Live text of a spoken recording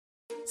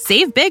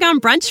Save big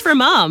on brunch for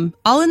mom,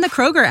 all in the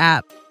Kroger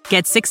app.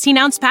 Get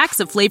 16-ounce packs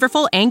of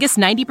flavorful Angus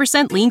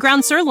 90% lean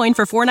ground sirloin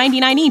for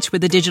 $4.99 each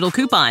with a digital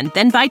coupon.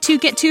 Then buy 2,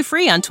 get 2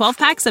 free on 12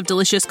 packs of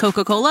delicious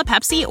Coca-Cola,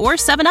 Pepsi, or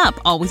 7-Up,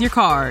 all with your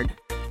card.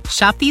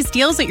 Shop these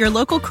deals at your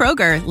local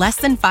Kroger, less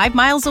than 5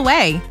 miles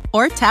away.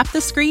 Or tap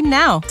the screen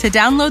now to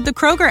download the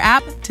Kroger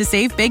app to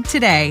save big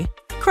today.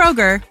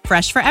 Kroger,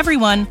 fresh for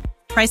everyone.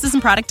 Prices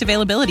and product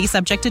availability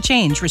subject to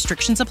change.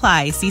 Restrictions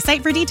apply. See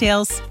site for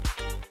details.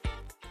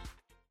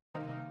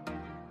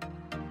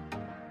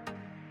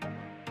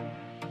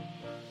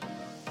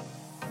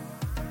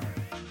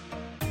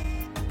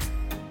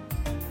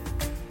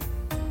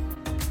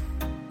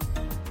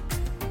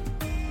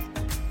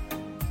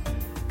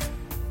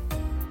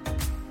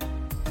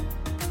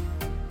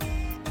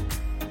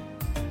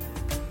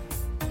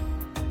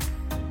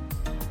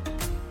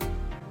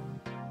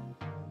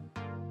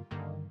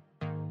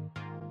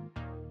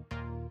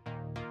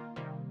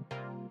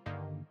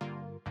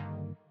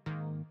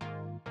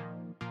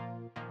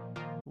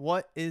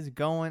 What is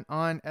going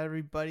on,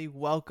 everybody?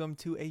 Welcome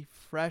to a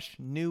fresh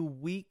new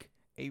week,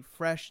 a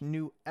fresh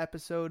new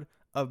episode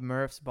of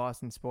Murph's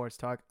Boston Sports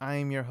Talk. I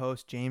am your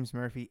host, James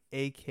Murphy,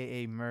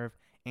 aka Murph,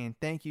 and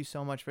thank you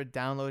so much for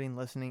downloading,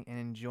 listening, and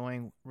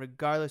enjoying.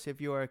 Regardless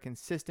if you are a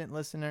consistent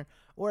listener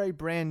or a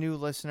brand new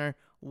listener,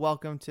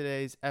 welcome to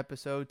today's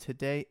episode.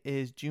 Today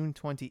is June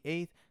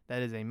 28th.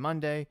 That is a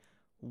Monday.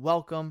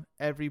 Welcome,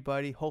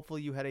 everybody.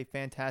 Hopefully you had a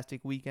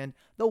fantastic weekend.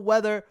 The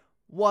weather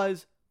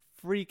was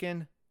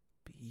freaking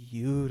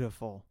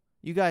beautiful.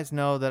 You guys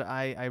know that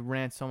I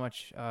rant so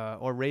much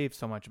or rave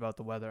so much about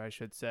the weather, I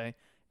should say,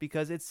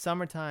 because it's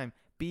summertime.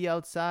 Be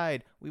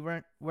outside. We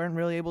weren't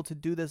really able to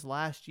do this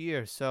last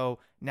year, so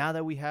now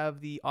that we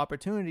have the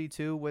opportunity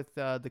to, with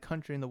the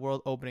country and the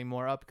world opening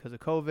more up because of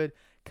COVID,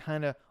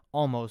 kind of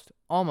almost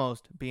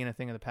being a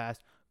thing of the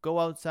past, go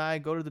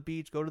outside, go to the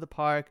beach, go to the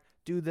park,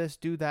 do this,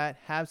 do that,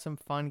 have some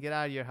fun, get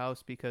out of your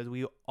house, because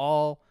we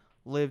all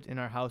lived in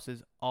our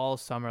houses all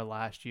summer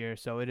last year.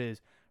 So it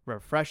is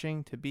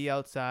refreshing to be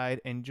outside,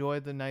 enjoy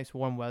the nice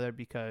warm weather,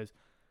 because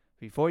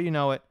before you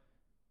know it,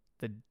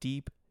 the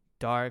deep,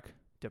 dark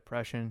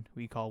depression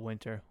we call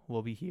winter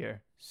will be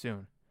here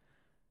soon.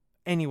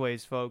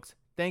 Anyways, folks,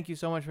 thank you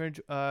so much for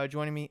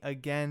joining me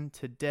again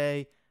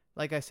today.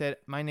 Like I said,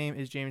 my name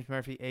is James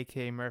Murphy,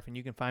 aka Murph, and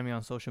you can find me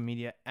on social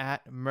media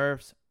at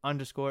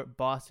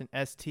Murphs_Boston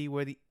ST,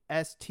 where the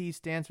ST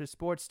stands for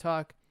Sports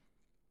Talk.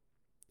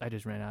 I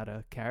just ran out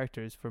of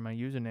characters for my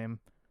username.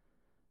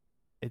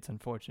 It's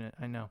unfortunate,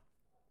 I know.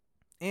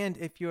 And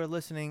if you're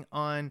listening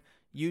on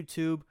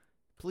YouTube,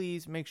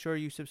 please make sure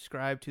you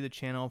subscribe to the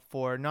channel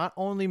for not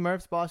only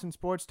Murph's Boston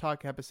Sports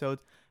Talk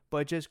episodes,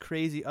 but just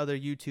crazy other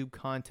YouTube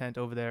content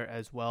over there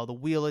as well. The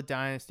Wheel of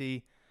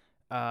Dynasty,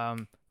 why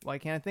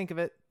can't I think of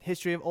it?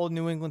 History of old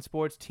New England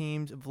sports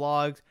teams,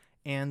 vlogs,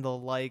 and the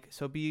like.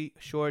 So be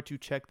sure to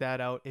check that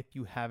out if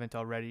you haven't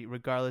already,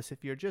 regardless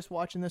if you're just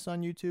watching this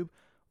on YouTube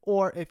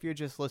or if you're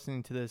just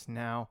listening to this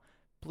now.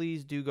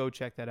 Please do go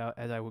check that out,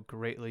 as I would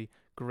greatly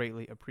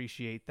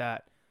appreciate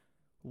that.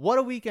 What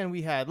a weekend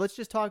we had. Let's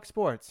just talk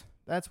sports.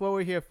 That's what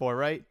we're here for,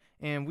 right?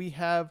 And we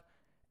have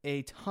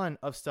a ton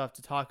of stuff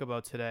to talk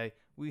about today.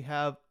 We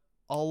have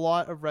a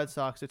lot of Red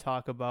Sox to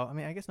talk about. I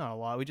mean, I guess not a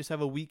lot. We just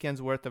have a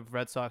weekend's worth of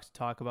Red Sox to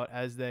talk about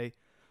as they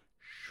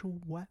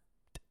swept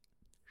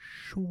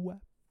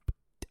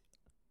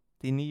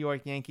the New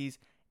York Yankees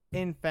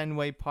in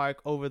Fenway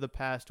Park over the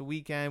past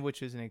weekend,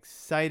 which is an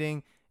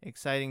exciting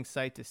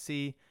sight to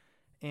see.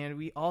 And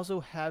we also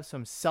have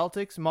some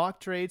Celtics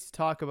mock trades to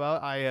talk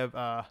about. I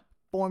have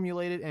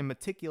formulated and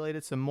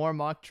meticulated some more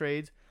mock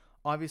trades,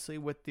 obviously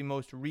with the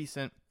most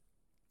recent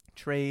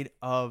trade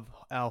of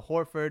Al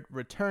Horford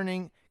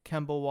returning,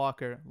 Kemba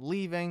Walker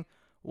leaving.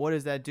 What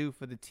does that do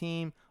for the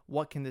team?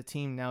 What can the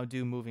team now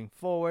do moving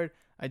forward?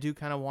 I do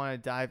kind of want to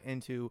dive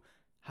into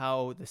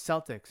how the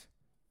Celtics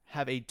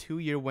have a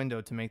 2-year window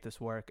to make this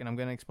work, and I'm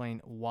going to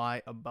explain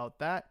why about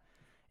that.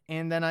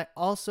 And then I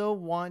also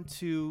want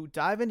to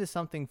dive into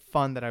something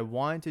fun that I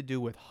wanted to do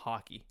with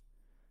hockey,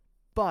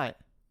 but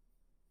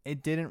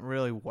it didn't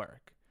really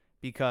work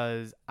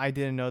because I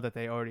didn't know that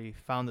they already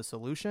found the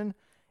solution.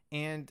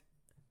 And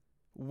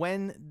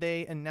when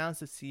they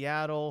announced the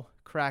Seattle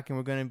Kraken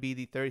were going to be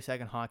the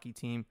 32nd hockey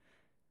team,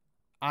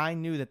 I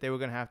knew that they were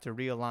going to have to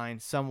realign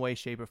some way,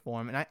 shape, or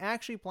form. And I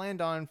actually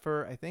planned on,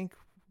 for I think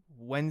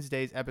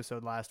Wednesday's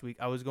episode last week,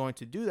 I was going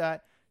to do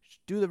that,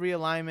 do the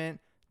realignment,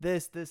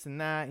 this,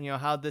 and that,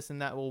 how this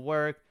and that will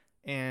work.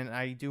 And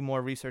I do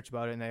more research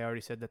about it, and they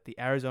already said that the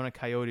Arizona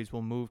Coyotes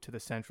will move to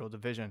the Central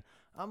Division.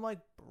 I'm like,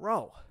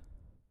 bro,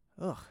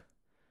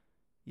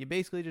 you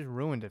basically just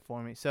ruined it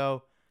for me.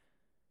 So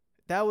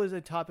that was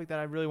a topic that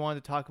I really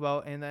wanted to talk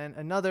about. And then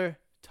another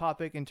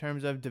topic in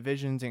terms of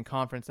divisions and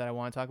conference that I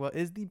want to talk about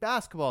is the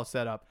basketball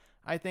setup.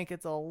 I think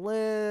it's a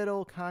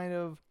little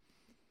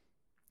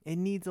it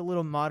needs a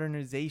little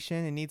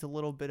modernization. It needs a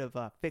little bit of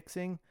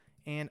fixing.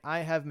 And I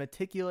have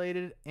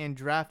meticulated and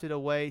drafted a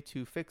way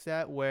to fix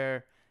that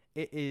where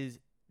it is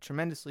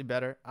tremendously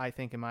better, I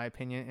think, in my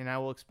opinion. And I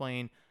will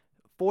explain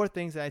 4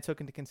 things that I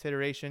took into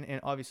consideration and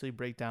obviously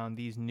break down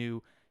these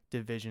new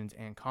divisions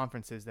and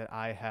conferences that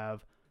I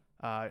have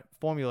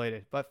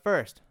formulated. But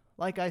first,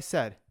 like I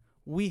said,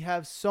 we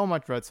have so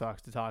much Red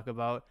Sox to talk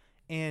about.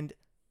 And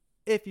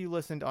if you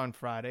listened on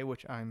Friday,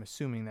 which I'm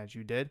assuming that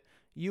you did,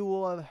 you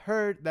will have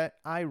heard that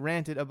I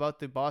ranted about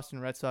the Boston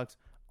Red Sox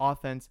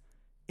offense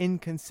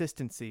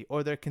inconsistency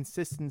or their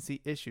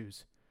consistency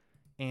issues.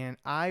 And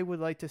I would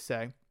like to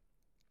say,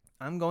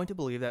 I'm going to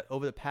believe that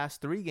over the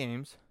past 3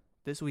 games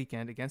this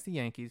weekend against the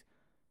Yankees,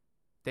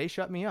 they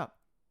shut me up.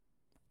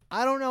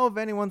 I don't know if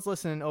anyone's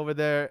listening over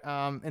there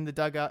in the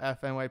dugout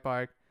at Fenway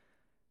Park,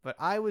 but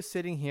I was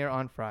sitting here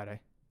on Friday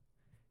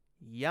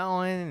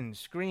yelling and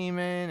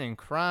screaming and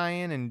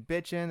crying and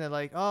bitching. They're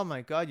like, oh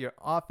my God, your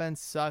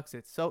offense sucks.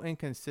 It's so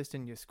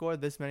inconsistent. You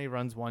scored this many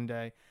runs one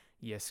day.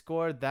 You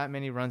scored that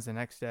many runs the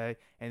next day,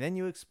 and then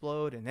you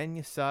explode, and then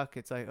you suck.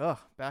 It's like,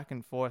 back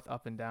and forth,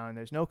 up and down.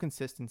 There's no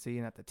consistency,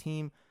 and that the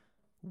team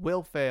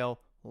will fail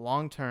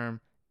long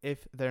term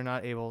if they're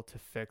not able to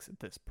fix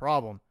this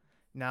problem.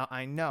 Now,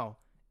 I know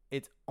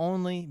it's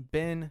only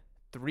been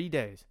 3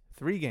 days,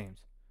 3 games,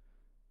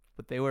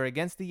 but they were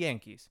against the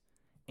Yankees.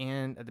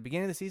 And at the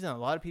beginning of the season, a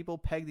lot of people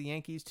pegged the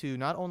Yankees to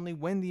not only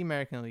win the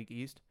American League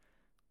East,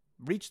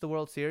 reach the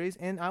World Series,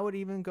 and I would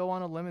even go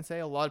on a limb and say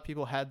a lot of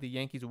people had the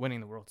Yankees winning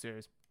the World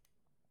Series.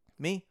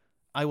 Me,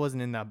 I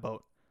wasn't in that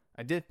boat.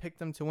 I did pick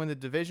them to win the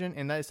division,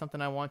 and that is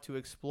something I want to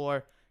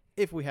explore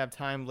if we have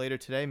time later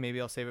today.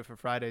 Maybe I'll save it for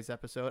Friday's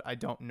episode. I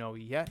don't know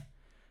yet.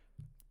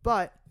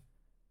 But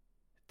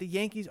the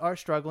Yankees are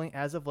struggling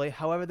as of late.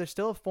 However, they're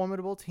still a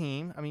formidable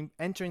team. I mean,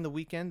 entering the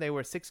weekend, they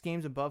were 6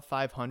 games above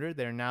 500.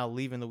 They're now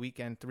leaving the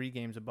weekend 3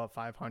 games above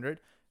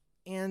 500.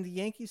 And the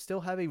Yankees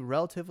still have a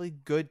relatively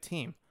good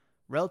team.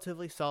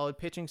 Relatively solid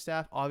pitching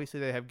staff. Obviously,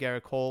 they have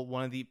Garrett Cole,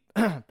 one of the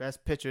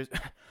best pitchers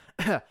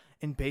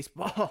in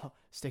baseball.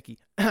 Sticky.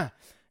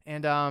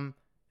 And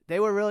they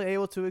were really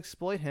able to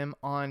exploit him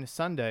on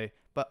Sunday.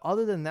 But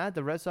other than that,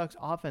 the Red Sox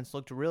offense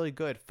looked really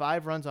good.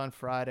 5 runs on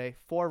Friday,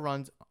 4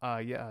 runs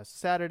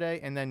Saturday,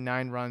 and then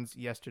 9 runs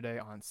yesterday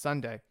on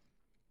Sunday.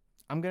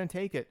 I'm going to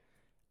take it.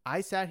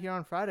 I sat here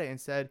on Friday and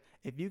said,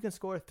 if you can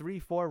score 3,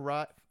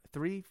 4,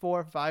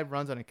 5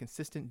 runs on a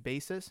consistent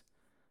basis,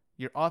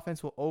 your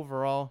offense will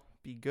overall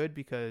be good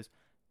because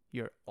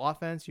your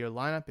offense, your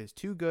lineup is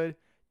too good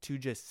to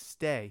just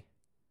stay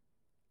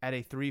at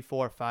a 3,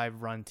 4,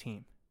 5 run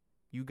team.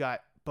 You got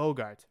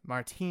Bogaerts,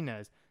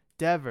 Martinez,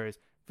 Devers,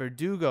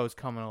 Verdugo's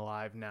coming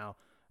alive now.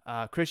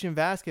 Christian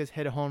Vasquez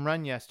hit a home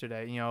run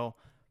yesterday. You know,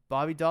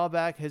 Bobby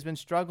Dahlbeck has been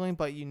struggling,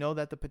 but you know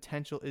that the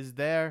potential is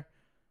there.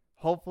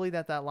 Hopefully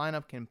that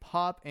lineup can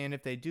pop, and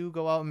if they do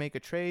go out and make a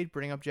trade,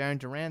 bring up Jarren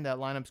Duran, that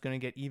lineup's going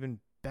to get even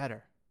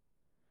better.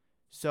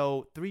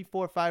 So 3,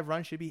 4, 5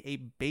 runs should be a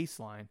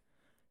baseline.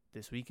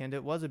 This weekend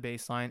it was a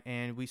baseline,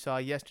 and we saw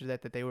yesterday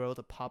that they were able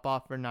to pop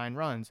off for 9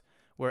 runs,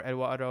 where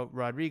Eduardo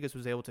Rodriguez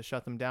was able to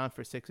shut them down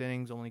for 6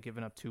 innings, only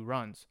giving up 2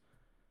 runs.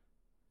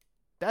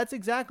 That's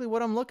exactly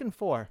what I'm looking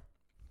for.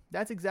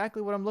 That's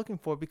exactly what I'm looking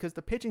for because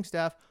the pitching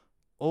staff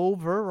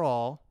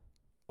overall,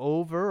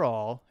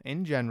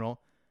 in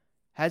general,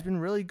 has been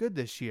really good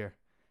this year.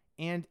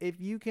 And if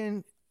you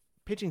can,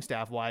 pitching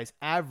staff-wise,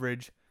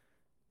 average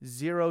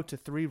 0 to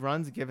 3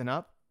 runs given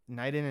up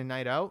night in and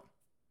night out,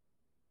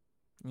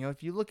 you know,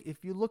 if you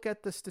look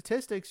at the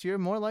statistics, you're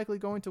more likely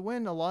going to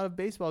win a lot of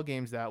baseball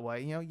games that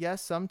way. You know,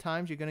 yes,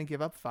 sometimes you're going to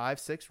give up 5,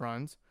 6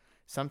 runs.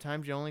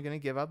 Sometimes you're only going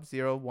to give up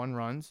 0, 1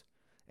 runs.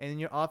 And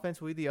your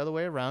offense will be the other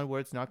way around where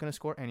it's not going to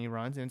score any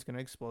runs and it's going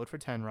to explode for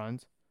 10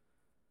 runs.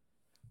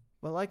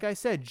 But like I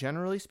said,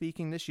 generally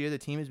speaking, this year the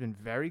team has been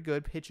very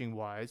good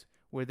pitching-wise,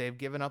 where they've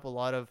given up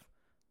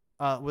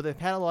where they've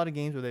had a lot of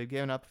games where they've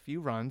given up a few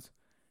runs,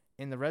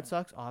 and the Red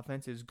Sox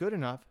offense is good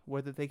enough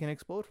where that they can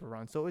explode for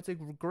runs. So it's a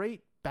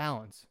great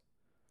balance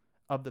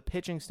of the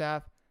pitching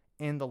staff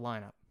and the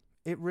lineup.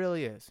 It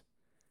really is.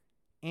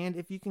 And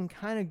if you can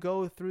kind of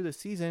go through the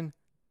season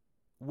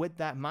with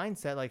that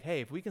mindset, like, hey,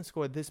 if we can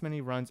score this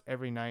many runs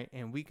every night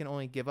and we can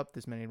only give up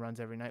this many runs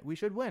every night, we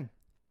should win.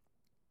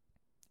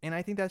 And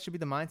I think that should be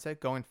the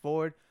mindset going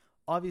forward.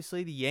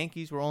 Obviously, the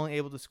Yankees were only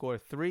able to score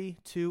 3,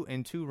 2,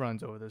 and 2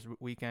 runs over this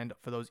weekend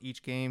for those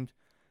each games.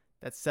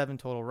 That's 7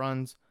 total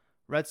runs.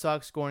 Red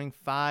Sox scoring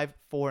 5,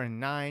 4, and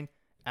 9.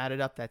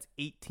 Added up, that's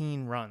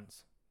 18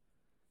 runs.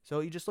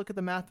 So you just look at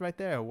the math right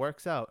there. It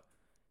works out.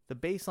 The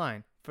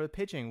baseline for the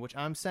pitching, which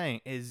I'm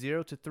saying is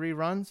 0 to 3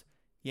 runs.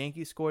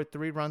 Yankees scored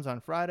 3 runs on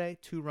Friday,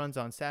 2 runs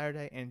on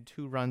Saturday, and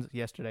 2 runs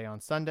yesterday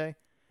on Sunday.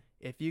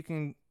 If you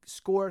can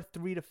score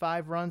 3 to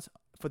 5 runs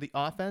for the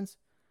offense,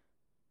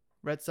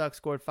 Red Sox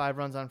scored 5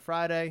 runs on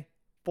Friday,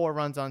 4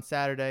 runs on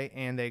Saturday,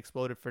 and they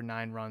exploded for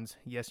 9 runs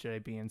yesterday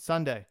being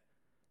Sunday.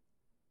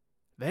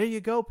 There you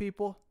go,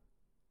 people.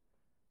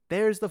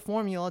 There's the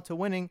formula to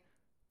winning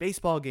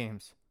baseball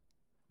games.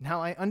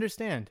 Now, I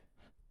understand.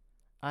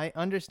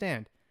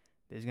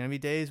 There's going to be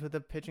days where the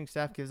pitching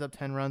staff gives up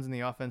 10 runs and the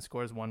offense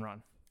scores 1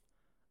 run.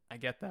 I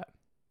get that.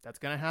 That's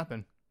going to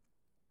happen.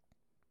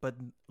 But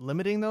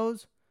limiting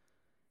those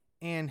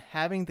and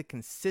having the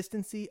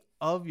consistency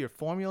of your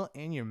formula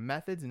and your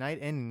methods night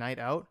in and night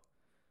out,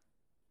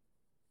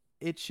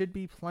 it should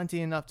be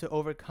plenty enough to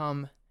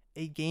overcome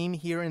a game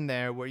here and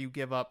there where you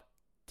give up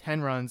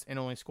 10 runs and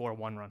only score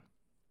 1 run.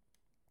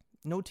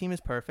 No team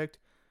is perfect.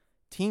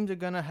 Teams are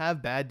going to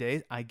have bad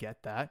days. I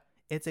get that.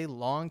 It's a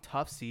long,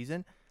 tough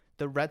season.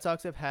 The Red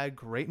Sox have had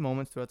great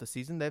moments throughout the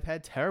season. They've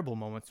had terrible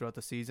moments throughout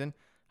the season.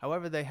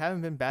 However, they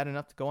haven't been bad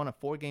enough to go on a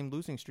 4-game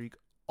losing streak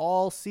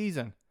all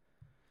season.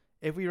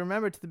 If we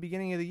remember to the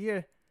beginning of the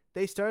year,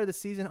 they started the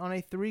season on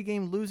a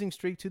 3-game losing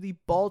streak to the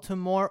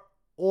Baltimore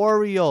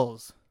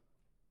Orioles.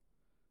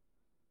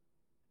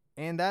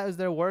 And that is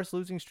their worst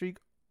losing streak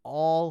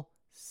all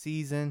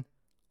season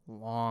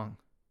long.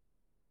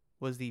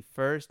 Was the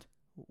first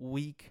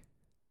week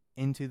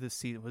into the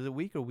season. Was it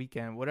week or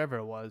weekend? Whatever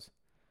it was.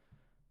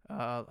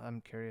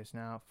 I'm curious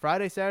now.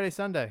 Friday, Saturday,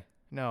 Sunday.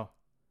 No,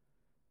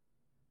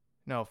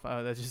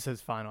 that just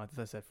says final.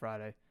 I said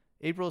Friday.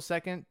 April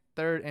 2nd,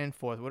 3rd, and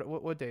 4th.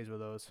 What days were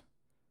those?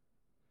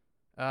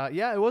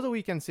 Yeah, it was a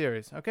weekend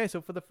series. Okay,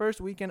 so for the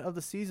first weekend of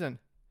the season,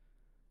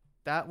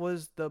 that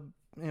was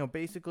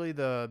basically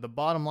the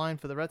bottom line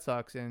for the Red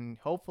Sox, and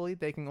hopefully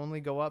they can only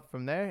go up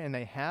from there, and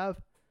they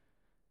have.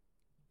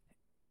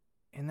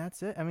 And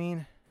that's it. I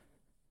mean,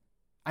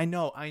 I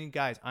know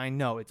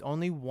it's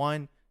only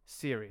one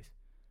series.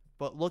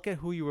 But look at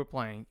who you were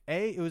playing.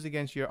 A, it was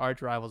against your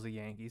arch rivals, the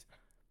Yankees.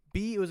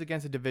 B, it was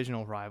against a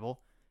divisional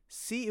rival.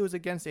 C, it was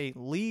against a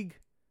league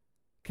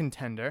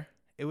contender.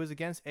 It was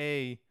against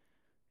a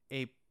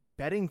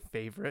betting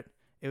favorite.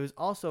 It was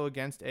also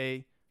against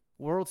a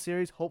World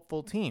Series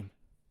hopeful team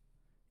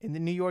in the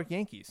New York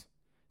Yankees.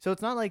 So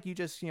it's not like you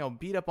just,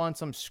 beat up on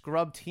some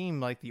scrub team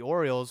like the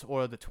Orioles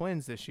or the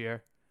Twins this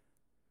year.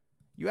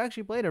 You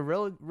actually played a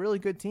really, really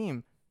good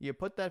team. You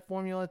put that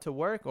formula to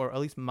work, or at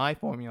least my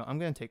formula. I'm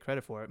going to take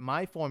credit for it.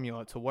 My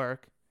formula to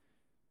work.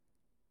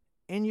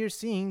 And you're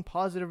seeing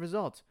positive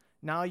results.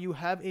 Now you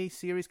have a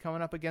series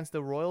coming up against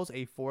the Royals,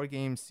 a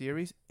 4-game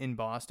series in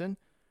Boston.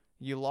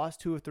 You lost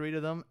 2 of 3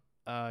 to them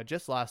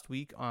just last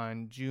week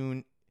on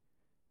June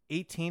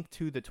 18th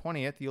to the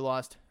 20th. You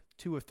lost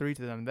 2 of 3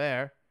 to them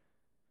there.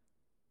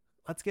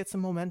 Let's get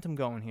some momentum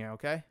going here,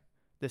 okay?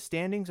 The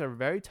standings are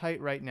very tight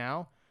right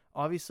now.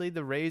 Obviously,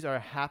 the Rays are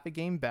half a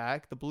game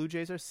back. The Blue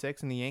Jays are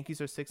 6, and the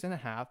Yankees are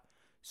 6.5.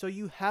 So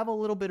you have a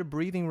little bit of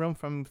breathing room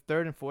from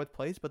 3rd and 4th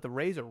place, but the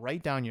Rays are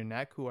right down your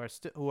neck, who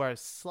are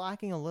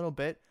slacking a little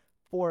bit,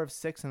 4 of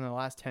 6 in the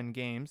last 10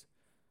 games.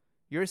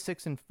 You're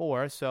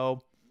 6-4,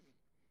 so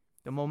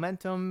the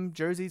momentum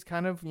jersey's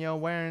kind of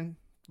wearing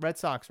Red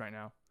Sox right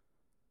now.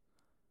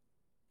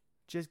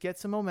 Just get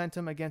some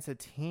momentum against a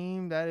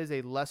team that is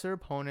a lesser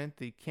opponent.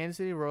 The Kansas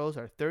City Royals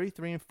are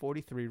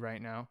 33-43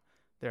 right now.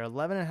 They're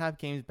 11.5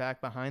 games back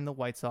behind the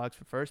White Sox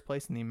for first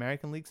place in the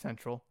American League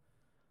Central.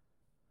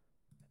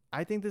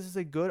 I think this is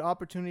a good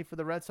opportunity for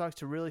the Red Sox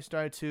to really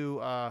start to,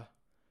 I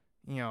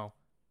don't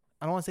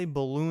want to say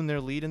balloon their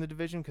lead in the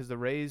division, because the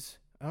Rays,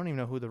 I don't even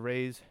know who the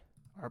Rays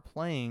are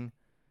playing.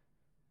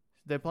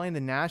 They're playing the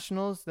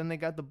Nationals, then they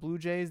got the Blue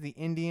Jays, the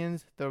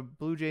Indians, the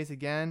Blue Jays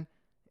again,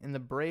 and the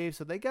Braves.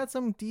 So they got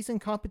some decent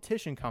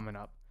competition coming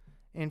up.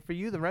 And for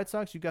you, the Red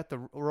Sox, you got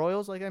the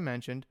Royals, like I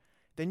mentioned.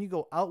 Then you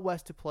go out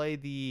west to play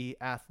the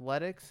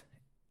Athletics,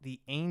 the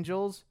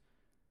Angels,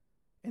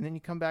 and then you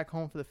come back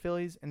home for the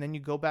Phillies, and then you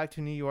go back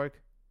to New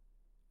York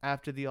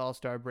after the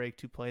All-Star break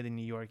to play the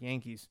New York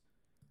Yankees.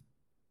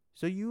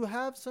 So you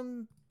have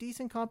some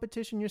decent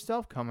competition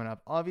yourself coming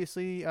up.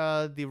 Obviously,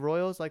 the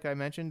Royals, like I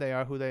mentioned, they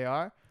are who they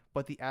are,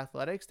 but the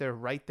Athletics, they're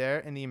right there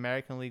in the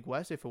American League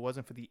West. If it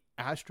wasn't for the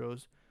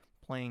Astros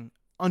playing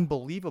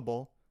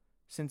unbelievable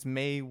since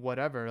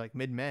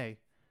mid-May.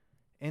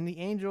 And the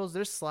Angels,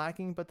 they're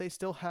slacking, but they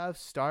still have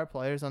star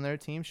players on their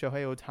team.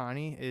 Shohei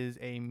Ohtani is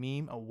a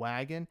meme, a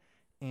wagon,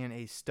 and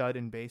a stud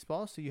in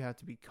baseball, so you have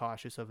to be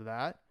cautious of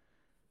that.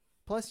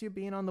 Plus, you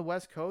being on the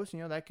West Coast,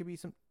 that could be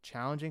some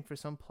challenging for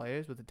some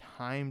players with the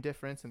time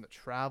difference and the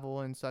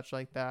travel and such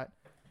like that.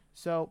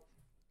 So,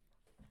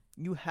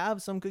 you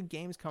have some good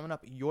games coming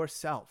up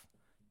yourself.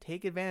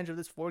 Take advantage of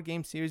this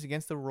 4-game series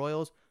against the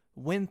Royals.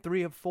 Win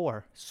 3 of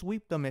 4.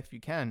 Sweep them if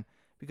you can.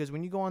 Because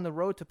when you go on the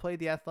road to play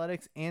the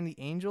Athletics and the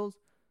Angels,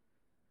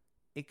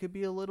 it could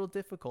be a little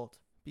difficult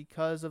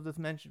because of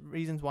the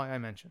reasons why I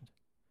mentioned.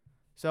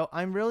 So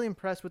I'm really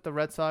impressed with the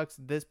Red Sox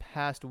this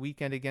past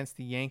weekend against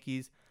the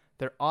Yankees.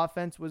 Their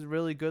offense was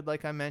really good,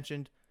 like I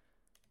mentioned.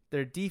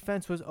 Their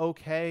defense was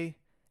okay.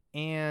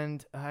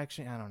 And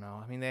actually, I don't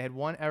know. I mean, they had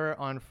 1 error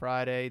on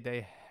Friday.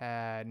 They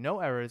had no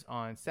errors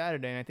on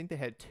Saturday. And I think they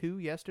had 2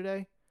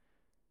 yesterday.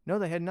 No,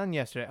 they had none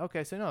yesterday.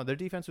 Okay, so no, their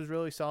defense was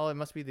really solid. It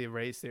must be the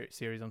Rays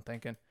series, I'm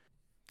thinking.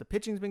 The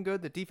pitching's been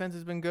good. The defense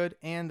has been good.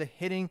 And the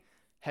hitting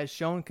has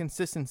shown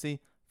consistency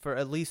for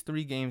at least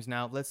 3 games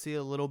now. Let's see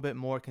a little bit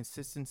more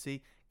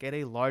consistency, get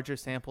a larger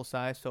sample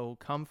size. So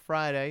come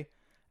Friday,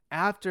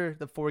 after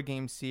the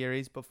 4-game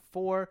series,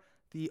 before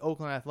the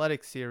Oakland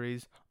Athletics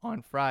series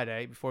on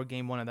Friday, before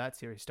game 1 of that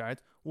series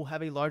starts, we'll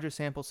have a larger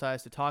sample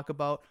size to talk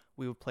about.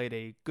 We've played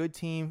a good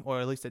team,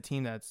 or at least a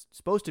team that's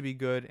supposed to be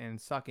good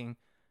and sucking,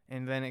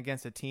 and then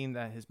against a team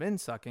that has been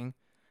sucking,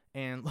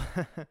 and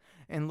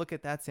and look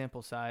at that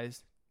sample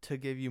size to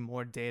give you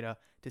more data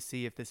to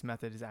see if this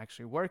method is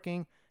actually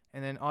working.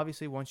 And then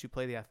obviously once you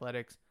play the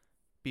Athletics,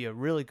 be a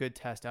really good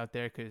test out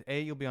there because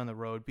A, you'll be on the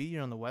road, B,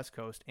 you're on the West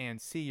Coast, and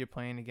C, you're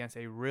playing against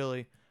a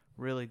really,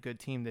 really good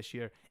team this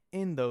year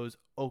in those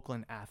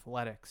Oakland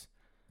Athletics.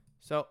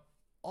 So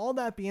all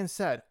that being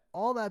said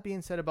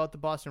about the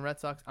Boston Red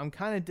Sox, I'm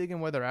kind of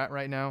digging where they're at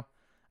right now.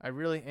 I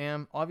really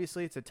am.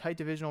 Obviously, it's a tight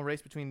divisional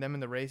race between them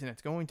and the Rays, and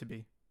it's going to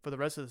be for the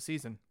rest of the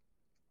season.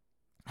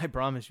 I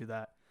promise you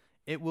that.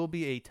 It will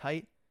be a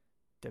tight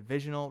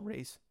divisional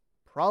race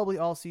probably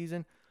all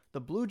season. The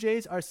Blue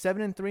Jays are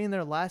 7-3 in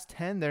their last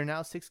 10. They're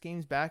now 6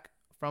 games back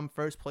from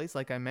first place,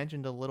 like I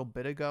mentioned a little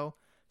bit ago.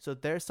 So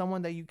there's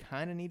someone that you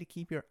kind of need to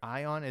keep your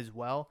eye on as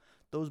well.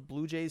 Those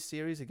Blue Jays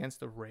series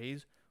against the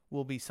Rays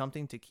will be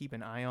something to keep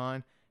an eye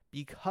on,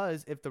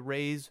 because if the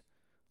Rays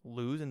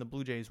lose and the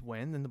Blue Jays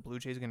win, then the Blue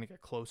Jays are going to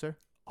get closer,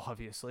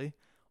 obviously.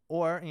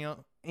 Or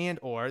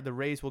the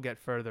Rays will get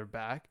further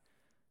back,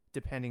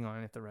 depending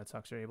on if the Red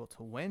Sox are able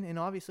to win. And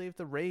obviously, if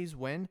the Rays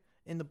win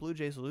and the Blue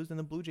Jays lose, then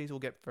the Blue Jays will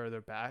get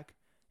further back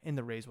and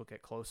the Rays will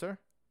get closer.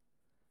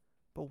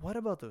 But what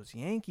about those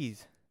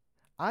Yankees?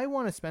 I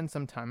want to spend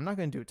some time. I'm not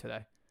going to do it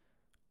today.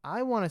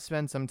 I want to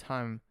spend some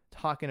time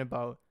talking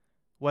about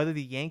whether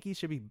the Yankees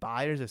should be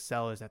buyers or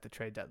sellers at the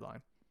trade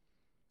deadline.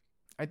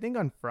 I think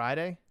on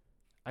Friday,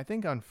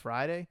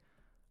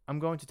 I'm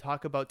going to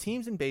talk about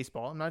teams in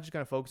baseball. I'm not just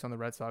going to focus on the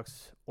Red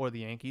Sox or the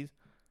Yankees.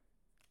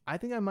 I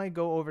think I might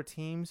go over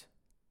teams,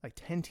 like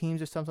 10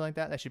 teams or something like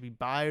that should be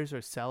buyers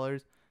or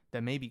sellers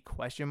that may be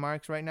question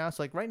marks right now.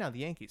 So like right now, the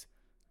Yankees,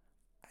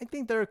 I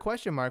think they're a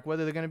question mark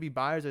whether they're going to be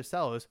buyers or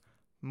sellers.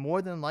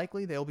 More than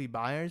likely, they'll be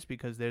buyers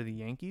because they're the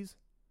Yankees.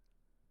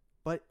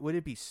 But would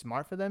it be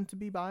smart for them to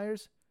be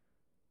buyers?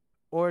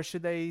 Or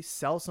should they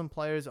sell some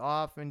players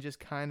off and just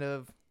kind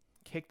of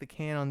kick the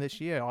can on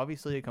this year?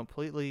 Obviously, a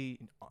completely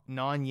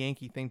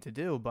non-Yankee thing to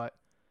do, but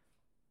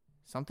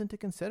something to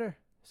consider.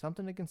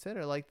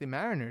 Like the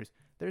Mariners,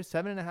 they're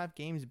 7.5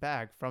 games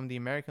back from the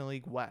American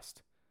League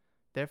West.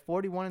 They're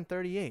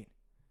 41-38.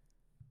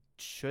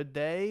 Should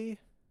they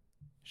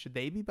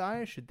be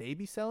buyers? Should they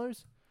be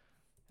sellers?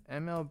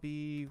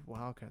 MLB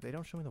wildcard. They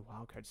don't show me the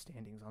wildcard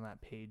standings on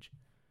that page.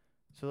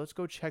 So let's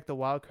go check the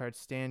wildcard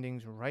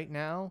standings right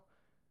now.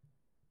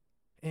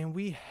 And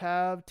we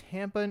have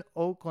Tampa and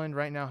Oakland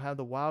right now have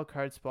the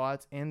wildcard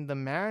spots, and the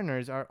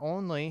Mariners are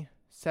only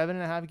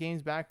 7.5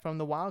 games back from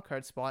the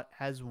wildcard spot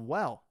as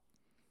well.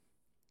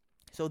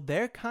 So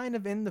they're kind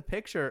of in the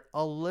picture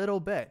a little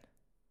bit.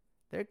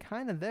 They're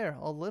kind of there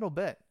a little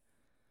bit.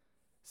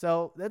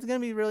 So that's going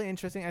to be really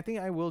interesting. I think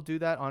I will do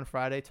that on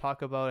Friday,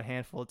 talk about a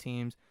handful of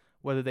teams,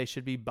 whether they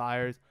should be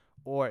buyers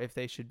or if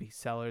they should be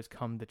sellers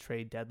come the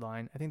trade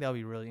deadline. I think that'll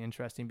be really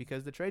interesting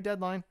because the trade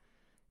deadline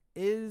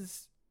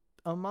is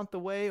a month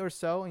away or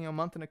so, a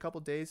month and a couple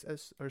days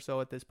or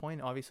so at this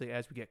point. Obviously,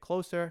 as we get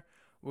closer,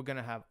 we're going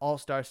to have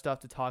all-star stuff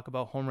to talk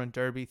about, home run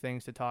derby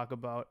things to talk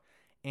about,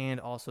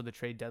 and also the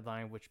trade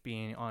deadline, which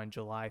being on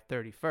July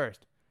 31st.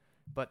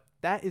 But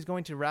that is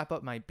going to wrap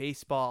up my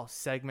baseball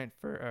segment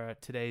for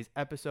today's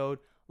episode.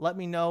 Let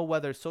me know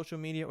whether social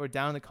media or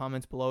down in the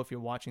comments below if you're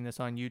watching this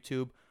on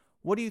YouTube.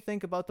 What do you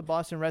think about the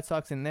Boston Red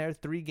Sox and their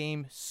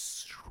 3-game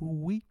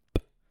sweep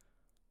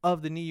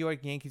of the New York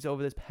Yankees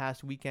over this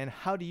past weekend?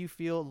 How do you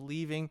feel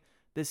leaving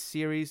this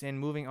series and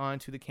moving on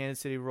to the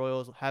Kansas City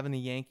Royals, having the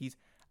Yankees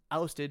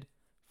ousted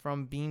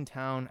from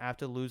Beantown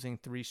after losing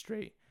 3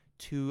 straight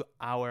to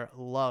our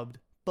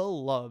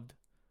beloved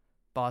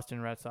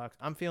Boston Red Sox?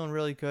 I'm feeling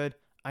really good.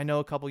 I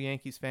know a couple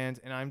Yankees fans,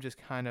 and I'm just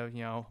kind of,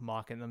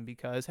 mocking them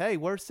because, hey,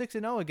 we're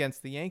 6-0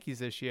 against the Yankees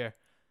this year.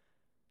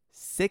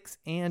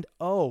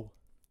 6-0.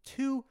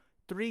 2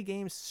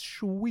 3-game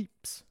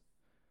sweeps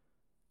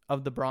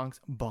of the Bronx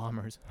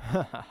Bombers.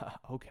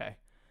 Okay.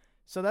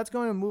 So that's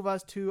going to move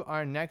us to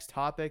our next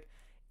topic,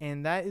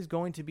 and that is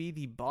going to be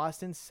the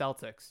Boston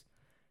Celtics.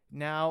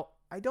 Now,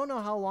 I don't know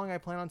how long I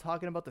plan on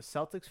talking about the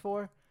Celtics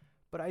for,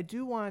 but I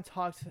do want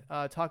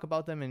to talk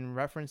about them in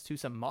reference to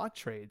some mock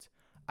trades.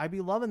 I'd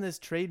be loving this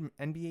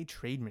NBA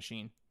trade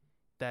machine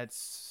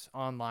that's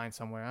online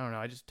somewhere. I don't know.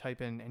 I just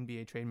type in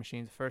NBA trade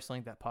machines, the first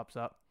link that pops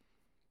up.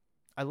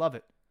 I love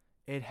it.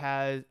 It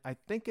has, I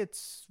think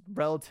it's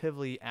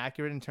relatively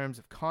accurate in terms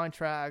of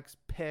contracts,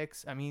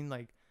 picks. I mean,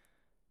 like,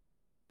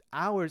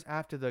 hours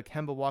after the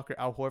Kemba Walker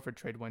Al Horford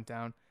trade went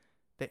down,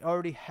 they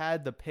already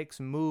had the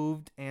picks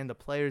moved and the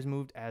players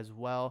moved as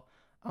well.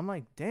 I'm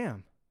like,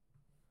 damn,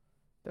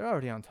 they're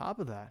already on top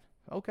of that.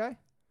 Okay.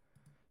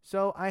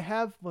 So I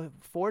have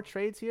 4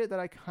 trades here that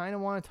I kind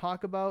of want to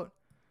talk about,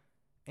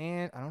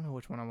 and I don't know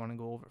which one I want to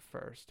go over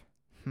first.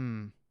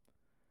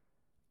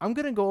 I'm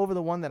going to go over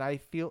the one that I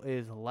feel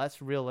is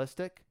less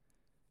realistic,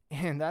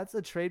 and that's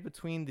a trade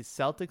between the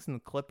Celtics and the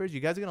Clippers.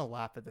 You guys are going to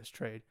laugh at this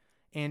trade.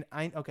 And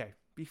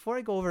before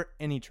I go over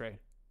any trade,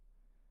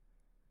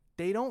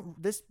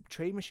 this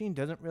trade machine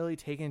doesn't really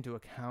take into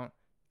account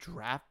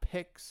draft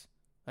picks,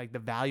 like the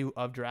value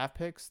of draft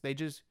picks. They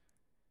just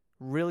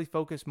really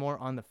focus more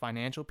on the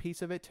financial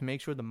piece of it to make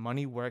sure the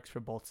money works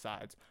for both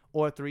sides,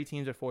 or 3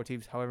 teams or 4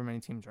 teams, however many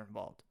teams are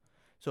involved.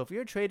 So if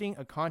you're trading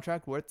a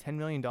contract worth $10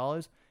 million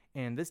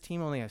and this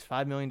team only has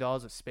 $5 million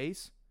of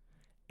space,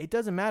 it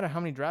doesn't matter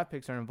how many draft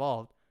picks are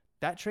involved.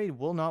 That trade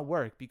will not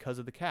work because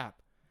of the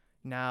cap.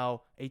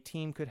 Now, a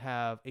team could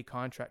have a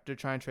contract to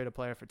try and trade a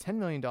player for $10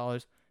 million.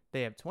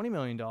 They have $20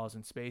 million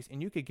in space,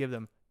 and you could give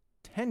them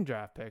 10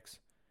 draft picks.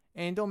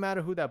 And it don't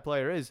matter who that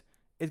player is,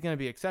 it's going to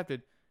be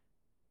accepted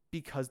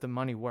because the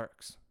money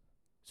works.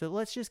 So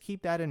let's just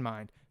keep that in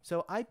mind.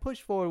 So I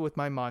push forward with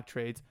my mock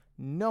trades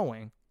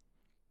knowing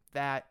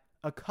that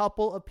a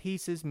couple of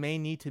pieces may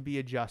need to be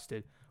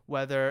adjusted,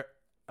 whether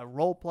a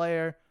role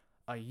player,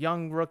 a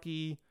young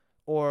rookie,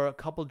 or a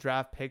couple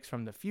draft picks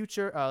from the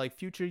future, like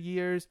future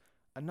years,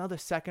 another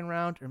second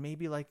round, or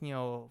maybe like,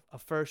 a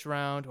first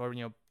round, or,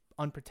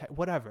 unprotected,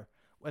 whatever,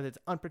 whether it's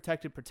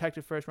unprotected,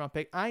 protected first round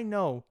pick. I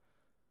know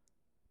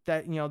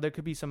that, there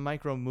could be some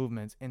micro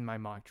movements in my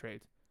mock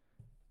trades,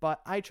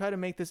 but I try to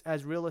make this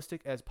as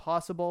realistic as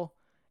possible.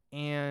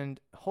 And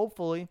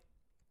hopefully,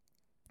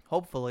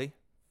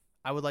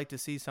 I would like to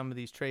see some of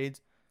these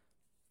trades.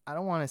 I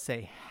don't want to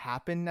say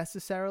happen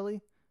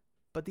necessarily,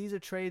 but these are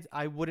trades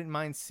I wouldn't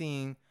mind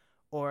seeing,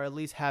 or at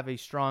least have a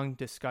strong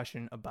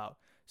discussion about.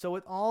 So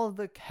with all of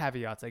the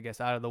caveats, I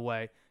guess, out of the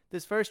way,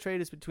 this first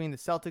trade is between the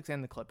Celtics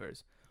and the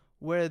Clippers,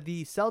 where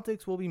the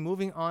Celtics will be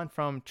moving on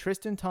from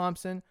Tristan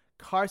Thompson,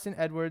 Carson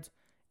Edwards,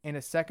 and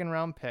a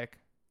second-round pick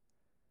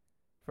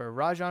for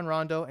Rajon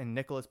Rondo and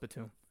Nicholas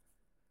Batum.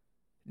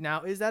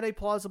 Now, is that a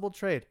plausible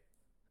trade?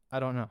 I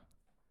don't know.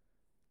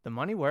 The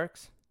money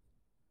works.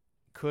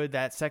 Could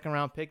that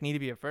second-round pick need to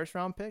be a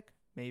first-round pick?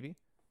 Maybe.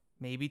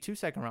 Maybe 2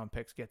 second-round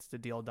picks gets the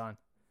deal done.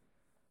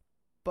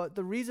 But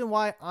the reason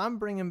why I'm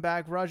bringing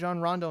back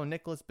Rajon Rondo and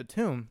Nicholas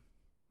Batum,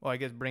 well, I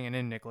guess bringing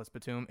in Nicholas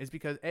Batum, is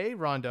because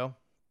Rondo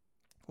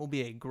will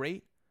be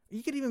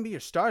he could even be your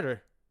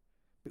starter.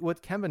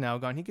 With Kemba now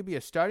gone, he could be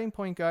a starting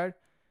point guard.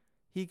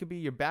 He could be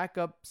your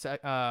backup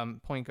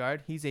point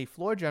guard. He's a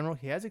floor general.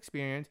 He has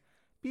experience.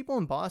 People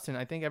in Boston,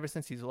 I think ever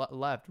since he's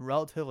left,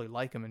 relatively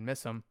like him and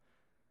miss him.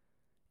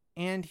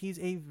 And he's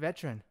a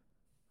veteran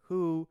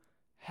who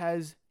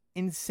has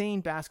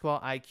insane basketball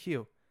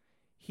IQ.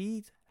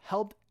 He's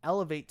helped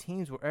elevate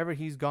teams wherever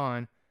he's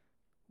gone,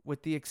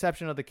 with the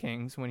exception of the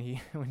Kings when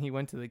he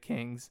went to the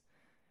Kings.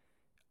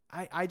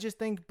 I just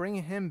think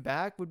bringing him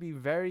back would be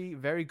very,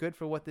 very good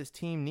for what this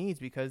team needs,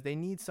 because they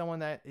need someone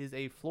that is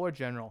a floor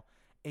general,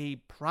 a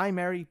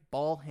primary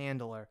ball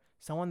handler,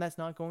 someone that's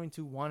not going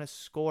to want to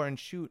score and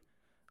shoot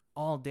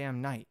all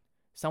damn night,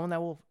 someone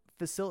that will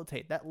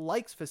facilitate, that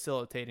likes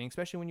facilitating,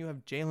 especially when you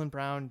have Jaylen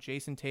Brown,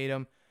 Jason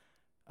Tatum.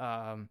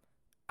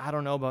 I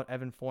don't know about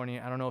Evan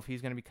Fournier. I don't know if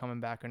he's going to be coming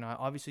back or not.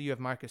 Obviously, you have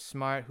Marcus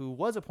Smart, who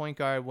was a point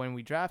guard when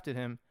we drafted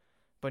him,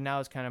 but now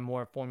is kind of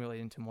more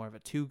formulated into more of a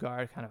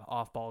 2-guard, kind of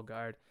off-ball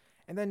guard.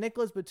 And then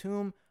Nicholas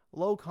Batum,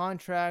 low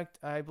contract.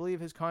 I believe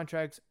his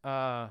contract's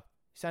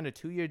signed a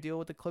 2-year deal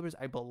with the Clippers,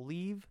 I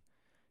believe.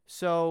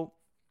 So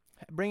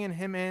bringing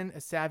him in, a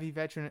savvy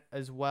veteran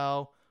as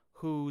well,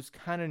 who's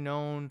kind of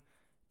known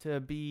to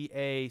be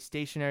a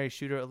stationary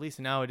shooter, at least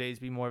nowadays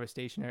be more of a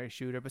stationary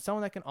shooter, but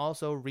someone that can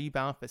also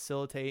rebound,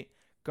 facilitate,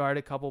 guard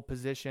a couple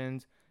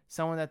positions,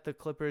 someone that the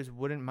Clippers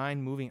wouldn't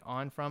mind moving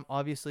on from.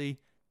 Obviously,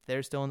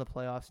 they're still in the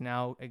playoffs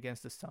now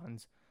against the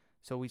Suns,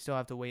 so we still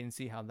have to wait and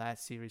see how that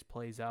series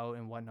plays out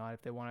and whatnot,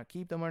 if they want to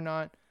keep them or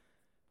not.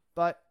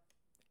 But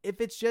if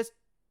it's just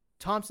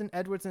Thompson,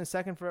 Edwards, and a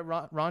second for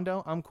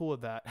Rondo, I'm cool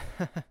with that.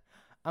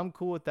 I'm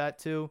cool with that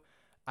too.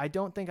 I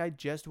don't think I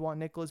just want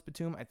Nicholas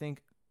Batum. I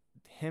think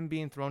him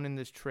being thrown in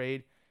this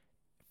trade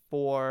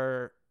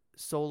for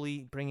solely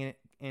bringing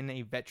in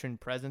a veteran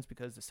presence,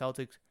 because the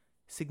Celtics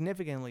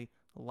significantly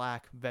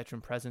lack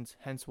veteran presence,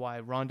 hence why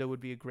Rondo would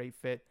be a great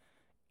fit,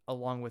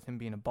 along with him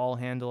being a ball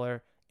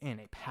handler and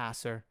a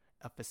passer,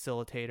 a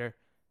facilitator,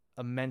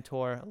 a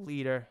mentor, a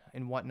leader,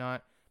 and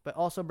whatnot. But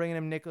also bringing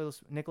him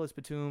Nicholas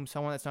Batum,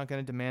 someone that's not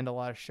going to demand a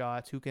lot of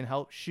shots, who can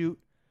help shoot,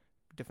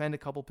 defend a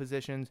couple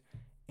positions,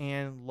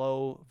 and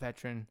low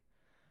veteran.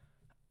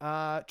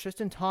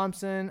 Tristan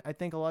Thompson, I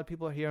think a lot of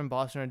people here in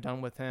Boston are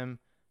done with him.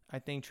 I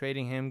think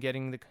trading him,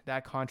 getting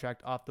that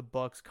contract off the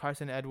books.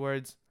 Carson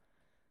Edwards,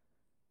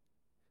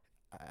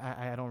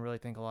 I don't really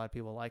think a lot of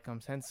people like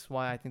him. Hence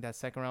why I think that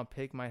second-round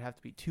pick might have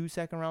to be 2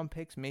 second-round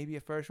picks, maybe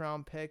a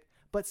first-round pick.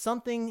 But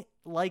something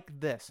like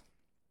this.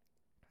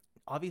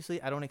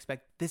 Obviously, I don't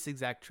expect this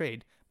exact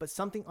trade, but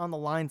something on the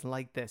lines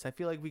like this. I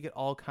feel like we could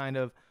all kind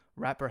of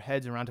wrap our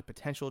heads around a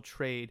potential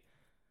trade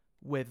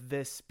with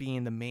this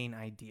being the main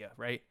idea,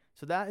 right?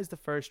 So that is the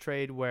first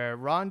trade, where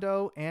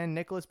Rondo and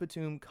Nicholas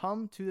Batum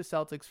come to the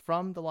Celtics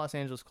from the Los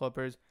Angeles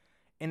Clippers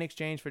in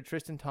exchange for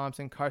Tristan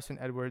Thompson, Carson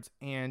Edwards,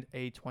 and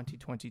a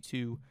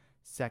 2022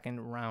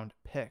 second-round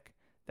pick.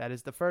 That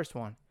is the first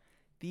one.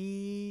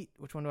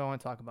 Which one do I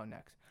want to talk about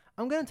next?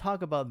 I'm going to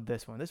talk about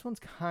this one. This one's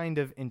kind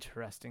of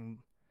interesting.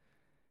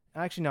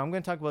 Actually, no, I'm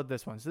going to talk about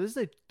this one. So this is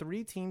a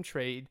 3-team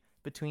trade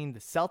between the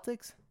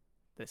Celtics,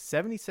 the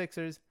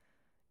 76ers,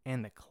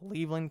 and the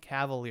Cleveland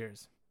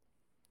Cavaliers.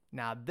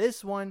 Now,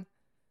 this one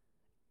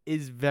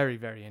is very,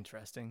 very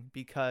interesting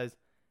because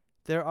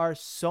there are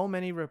so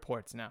many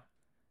reports now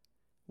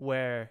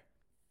where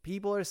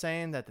people are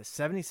saying that the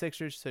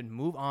 76ers should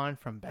move on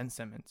from Ben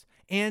Simmons.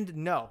 And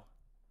no,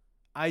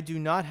 I do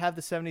not have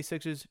the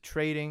 76ers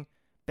trading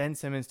Ben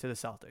Simmons to the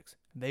Celtics.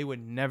 They would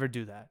never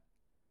do that.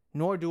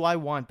 Nor do I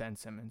want Ben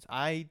Simmons.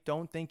 I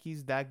don't think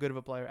he's that good of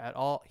a player at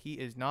all. He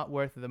is not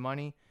worth the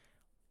money.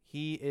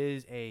 He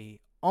is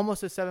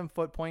almost a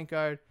 7-foot point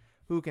guard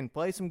who can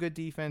play some good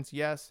defense,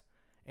 yes,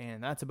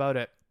 and that's about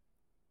it.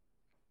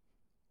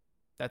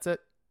 That's it.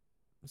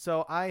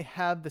 So I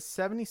have the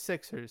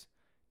 76ers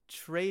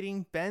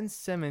trading Ben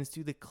Simmons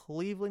to the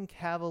Cleveland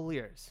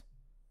Cavaliers,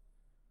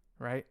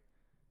 right?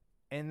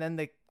 And then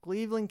the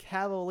Cleveland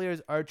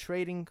Cavaliers are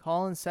trading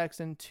Colin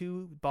Sexton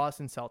to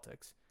Boston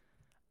Celtics.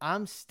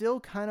 I'm still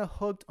kind of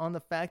hooked on the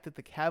fact that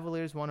the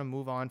Cavaliers want to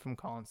move on from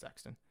Colin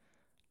Sexton.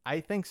 I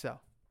think so.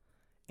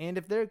 And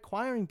if they're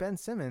acquiring Ben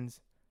Simmons,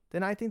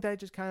 then I think that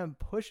just kind of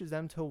pushes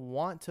them to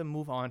want to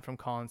move on from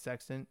Colin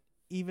Sexton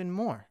even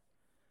more.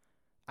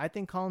 I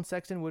think Colin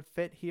Sexton would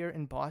fit here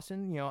in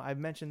Boston. I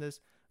mentioned this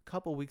a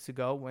couple weeks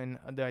ago when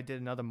I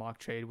did another mock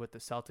trade with the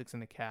Celtics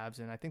and the Cavs,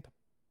 and I think the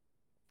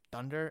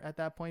Thunder at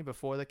that point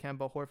before the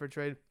Kemba Horford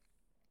trade.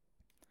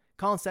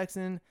 Colin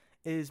Sexton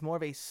is more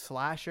of a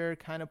slasher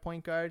kind of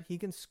point guard. He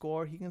can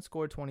score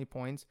 20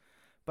 points,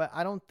 but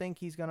I don't think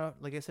he's going to,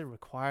 like I said,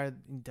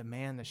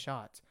 demand the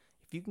shots.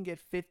 If you can get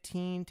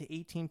 15 to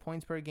 18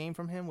 points per game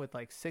from him with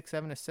like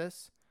 6-7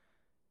 assists,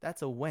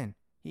 that's a win.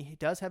 He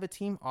does have a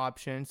team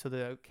option, so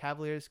the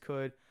Cavaliers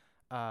could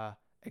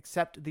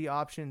accept the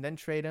option, then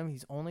trade him.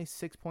 He's only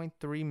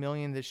 $6.3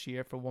 million this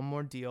year for one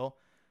more deal,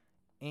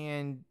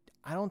 and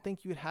I don't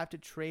think you would have to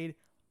trade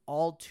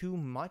all too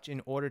much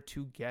in order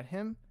to get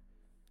him.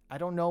 I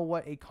don't know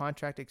what a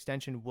contract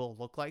extension will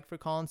look like for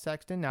Colin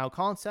Sexton. Now,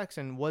 Colin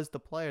Sexton was the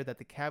player that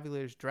the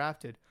Cavaliers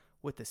drafted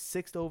with the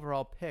 6th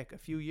overall pick a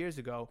few years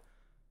ago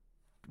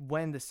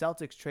when the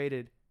Celtics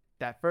traded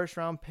that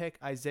first-round pick,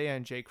 Isaiah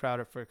and Jay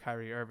Crowder, for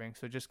Kyrie Irving.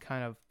 So just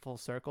kind of full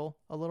circle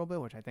a little bit,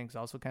 which I think is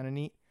also kind of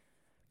neat.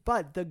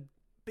 But the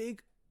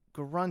big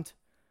grunt,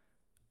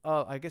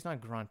 I guess not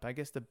grunt, but I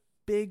guess the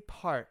big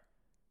part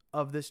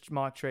of this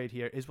mock trade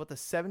here is what the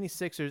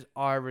 76ers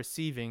are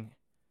receiving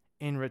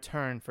in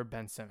return for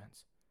Ben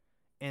Simmons.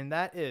 And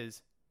that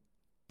is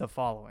the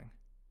following.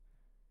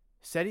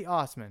 Cedi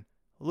Osman,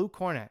 Luke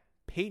Kornet,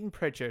 Peyton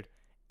Pritchard,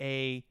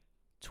 a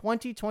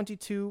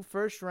 2022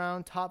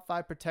 first-round top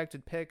 5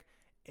 protected pick,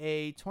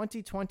 a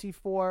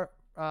 2024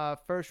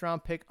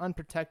 first-round pick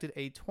unprotected,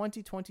 a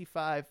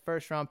 2025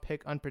 first-round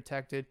pick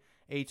unprotected,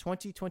 a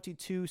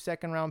 2022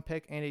 second-round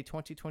pick, and a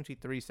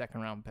 2023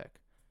 second-round pick.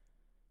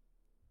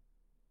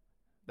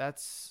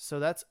 That's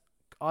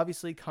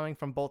obviously coming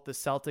from both the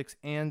Celtics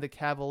and the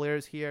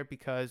Cavaliers here,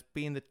 because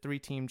being the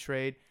 3-team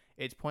trade,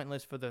 it's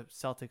pointless for the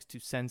Celtics to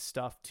send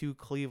stuff to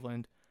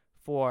Cleveland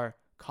for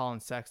Colin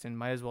Sexton.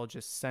 Might as well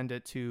just send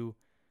it to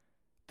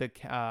the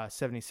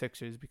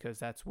 76ers, because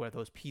that's where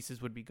those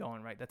pieces would be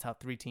going, right? That's how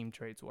 3-team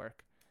trades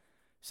work.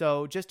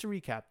 So just to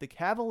recap, the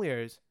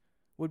Cavaliers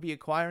would be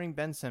acquiring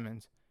Ben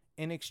Simmons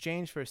in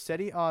exchange for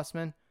Cedi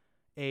Osman,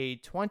 a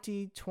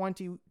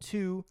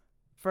 2022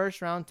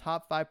 first-round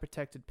top 5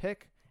 protected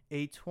pick,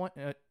 a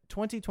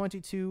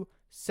 2022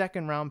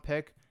 second-round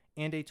pick,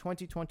 and a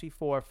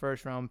 2024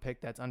 first-round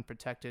pick that's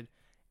unprotected.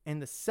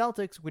 And the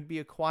Celtics would be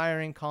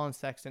acquiring Colin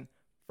Sexton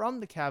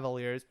from the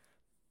Cavaliers,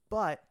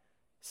 but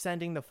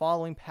sending the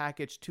following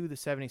package to the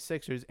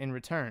 76ers in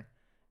return.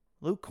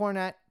 Luke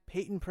Kornet,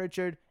 Peyton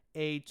Pritchard,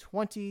 a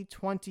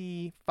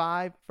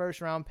 2025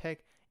 first-round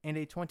pick, and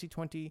a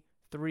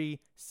 2023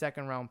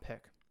 second-round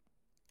pick.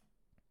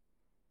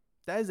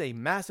 That is a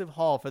massive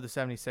haul for the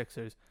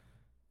 76ers.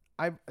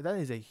 That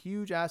is a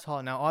huge-ass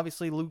haul. Now,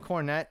 obviously, Luke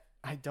Kornet,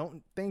 I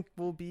don't think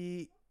will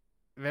be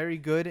very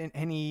good in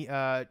any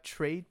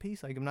trade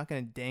piece. Like, I'm not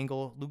going to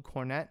dangle Luke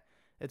Kornet.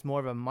 It's more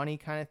of a money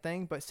kind of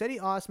thing. But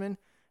Cedi Osman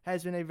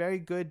has been a very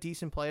good,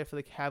 decent player for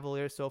the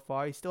Cavaliers so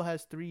far. He still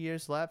has 3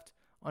 years left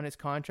on his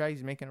contract.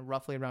 He's making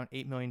roughly around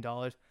 $8 million.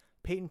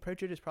 Peyton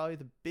Pritchard is probably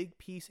the big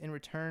piece in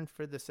return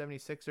for the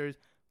 76ers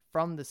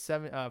from the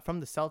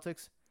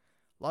Celtics.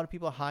 A lot of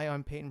people are high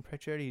on Peyton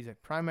Pritchard. He's a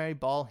primary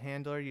ball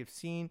handler. You've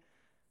seen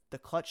the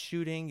clutch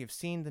shooting. You've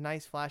seen the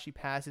nice flashy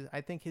passes.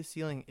 I think his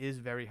ceiling is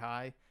very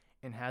high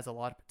and has a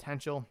lot of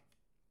potential.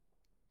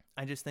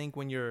 I just think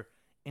when you're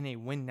in a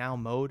win-now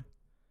mode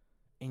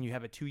and you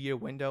have a 2-year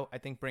window, I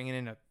think bringing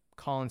in a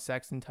Colin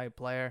Sexton type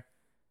player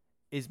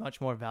is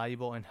much more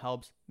valuable and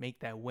helps make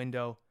that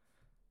window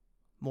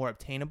more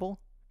obtainable.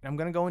 And I'm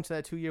going to go into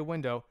that 2-year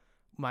window,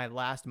 my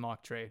last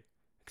mock trade,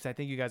 because I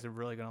think you guys are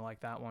really going to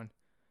like that one.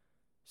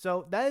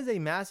 So that is a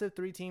massive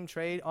 3-team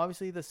trade.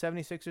 Obviously, the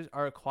 76ers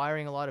are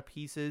acquiring a lot of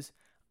pieces.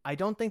 I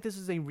don't think this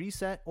is a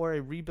reset or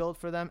a rebuild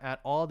for them at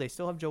all. They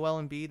still have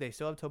Joel Embiid. They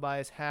still have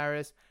Tobias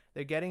Harris.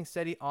 They're getting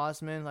Cedi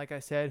Osman, like I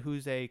said,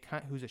 who's a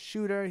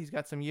shooter. He's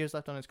got some years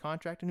left on his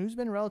contract and who's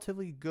been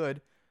relatively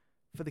good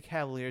for the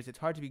Cavaliers. It's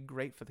hard to be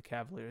great for the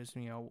Cavaliers,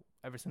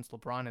 ever since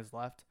LeBron has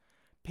left.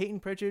 Peyton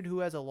Pritchard, who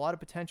has a lot of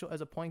potential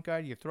as a point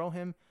guard, you throw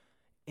him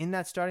in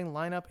that starting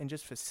lineup and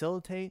just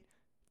facilitate,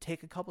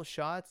 take a couple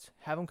shots,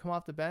 have him come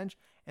off the bench,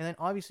 and then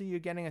obviously you're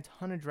getting a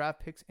ton of draft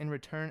picks in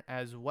return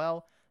as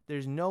well.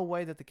 There's no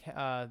way that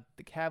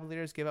the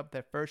Cavaliers give up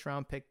their first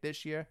round pick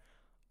this year.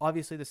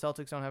 Obviously, the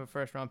Celtics don't have a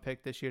first round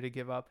pick this year to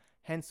give up,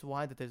 hence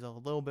why that there's a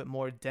little bit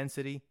more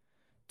density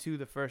to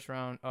the first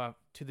round,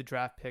 to the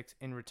draft picks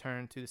in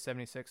return to the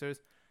 76ers.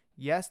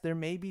 Yes, there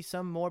may be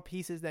some more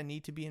pieces that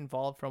need to be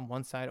involved from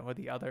one side or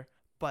the other,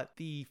 but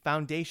the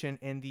foundation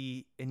and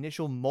the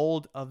initial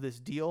mold of this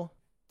deal,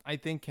 I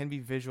think, can be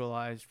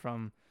visualized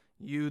from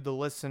you, the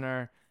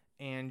listener,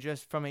 and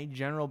just from a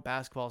general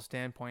basketball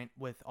standpoint,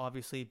 with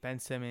obviously Ben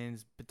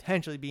Simmons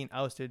potentially being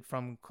ousted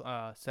from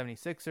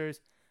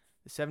 76ers.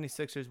 The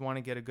 76ers want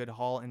to get a good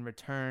haul in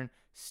return,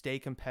 stay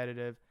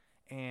competitive,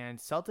 and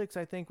Celtics,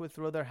 I think, would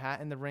throw their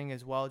hat in the ring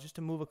as well, just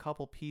to move a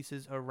couple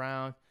pieces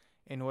around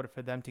in order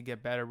for them to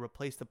get better,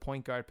 replace the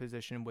point guard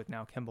position with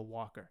now Kemba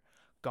Walker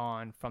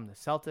gone from the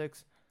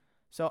Celtics.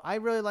 So I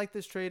really like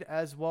this trade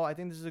as well. I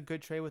think this is a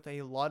good trade with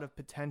a lot of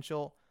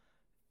potential.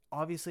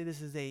 Obviously,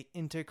 this is a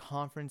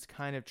interconference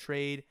kind of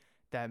trade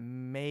that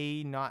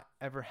may not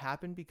ever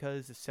happen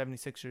because the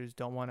 76ers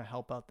don't want to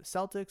help out the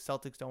Celtics.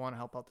 Celtics don't want to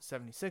help out the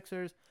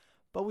 76ers.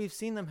 But we've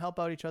seen them help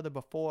out each other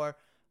before,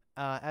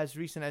 as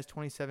recent as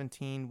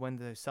 2017 when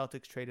the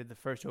Celtics traded the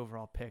first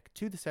overall pick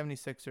to the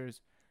 76ers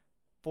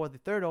for the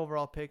third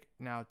overall pick,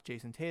 now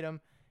Jason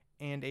Tatum,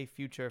 and a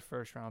future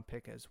first-round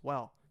pick as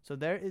well. So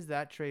there is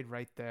that trade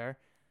right there.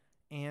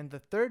 And the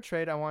third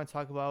trade I want to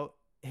talk about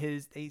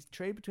is a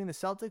trade between the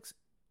Celtics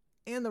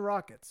and the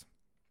Rockets.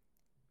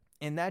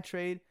 And that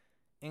trade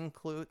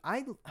include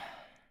I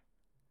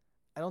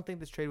don't think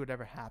this trade would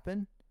ever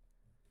happen,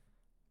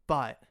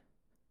 but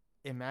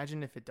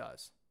imagine if it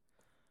does.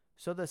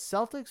 So the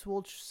Celtics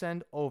will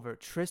send over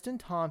Tristan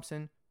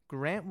Thompson,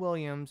 Grant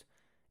Williams,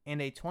 and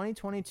a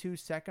 2022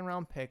 second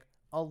round pick,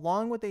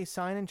 along with a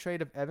sign and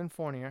trade of Evan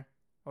Fournier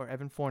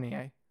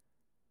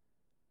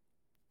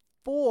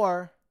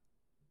for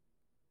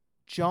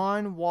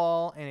John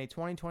Wall and a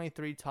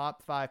 2023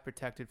 top 5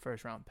 protected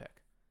first round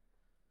pick.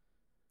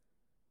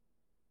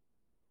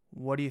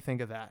 What do you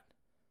think of that?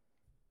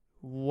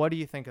 What do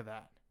you think of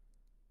that?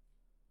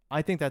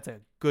 I think that's a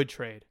good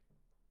trade,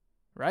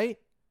 right?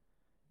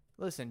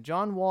 Listen,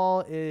 John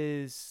Wall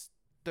is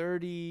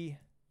 32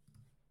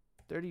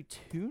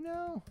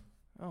 now?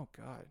 Oh,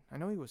 God. I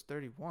know he was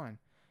 31.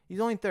 He's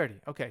only 30.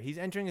 Okay, he's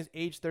entering his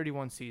age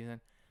 31 season.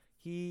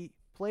 He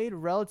played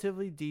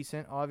relatively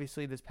decent,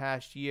 obviously, this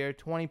past year.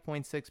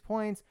 20.6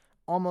 points,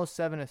 almost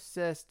 7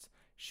 assists,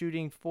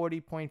 shooting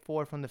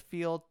 40.4 from the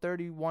field,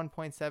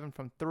 31.7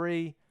 from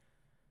 3.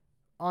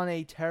 On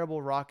a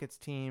terrible Rockets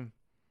team,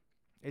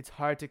 it's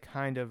hard to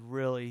kind of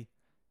really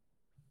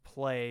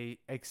play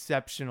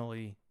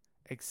exceptionally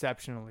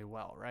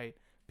well, right?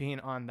 Being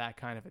on that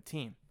kind of a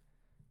team.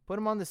 Put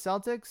him on the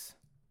Celtics,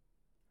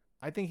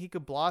 I think he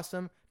could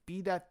blossom,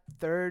 be that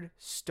third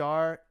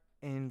star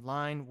in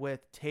line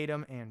with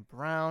Tatum and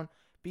Brown,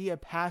 be a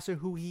passer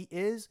who he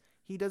is.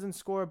 He doesn't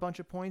score a bunch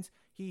of points.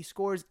 He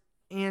scores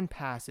and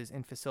passes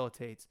and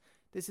facilitates.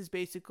 This is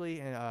basically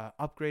an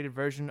upgraded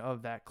version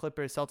of that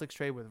Clippers Celtics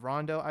trade with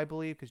Rondo, I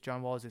believe, because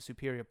John Wall is a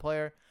superior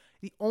player.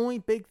 The only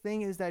big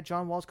thing is that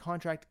John Wall's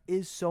contract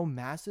is so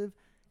massive,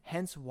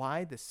 hence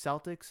why the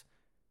Celtics'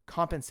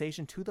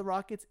 compensation to the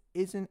Rockets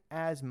isn't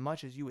as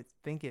much as you would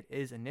think it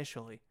is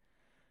initially.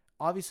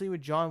 Obviously,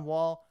 with John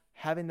Wall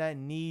having that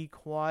knee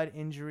quad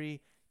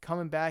injury,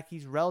 coming back,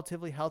 he's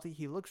relatively healthy.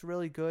 He looks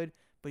really good,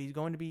 but he's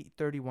going to be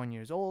 31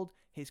 years old.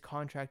 His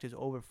contract is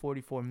over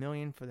 $44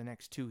 million for the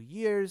next 2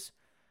 years.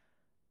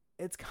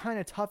 It's kind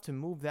of tough to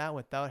move that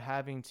without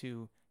having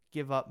to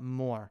give up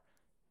more,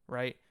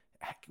 right?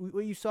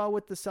 What you saw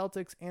with the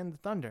Celtics and the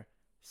Thunder.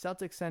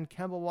 Celtics send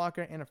Kemba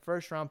Walker and a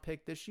first-round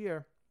pick this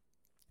year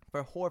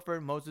for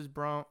Horford, Moses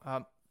Brown.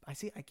 I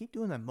keep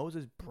doing that.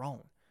 Moses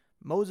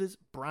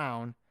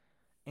Brown,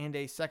 and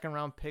a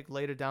second-round pick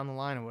later down the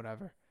line or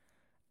whatever.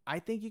 I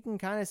think you can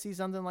kind of see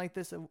something like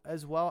this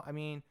as well. I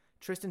mean,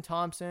 Tristan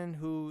Thompson,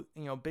 who,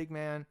 big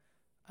man,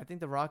 I think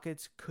the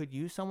Rockets could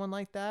use someone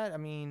like that. I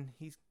mean,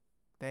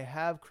 they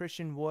have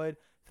Christian Wood.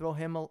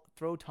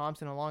 Throw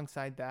Thompson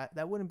alongside that.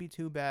 That wouldn't be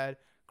too bad.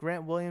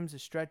 Grant Williams, a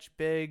stretch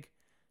big.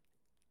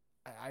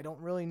 I don't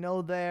really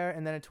know there.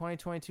 And then a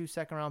 2022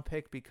 second-round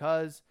pick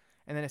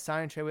and then a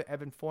sign and trade with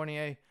Evan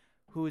Fournier,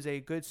 who is a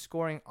good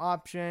scoring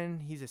option.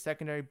 He's a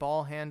secondary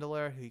ball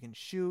handler who can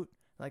shoot.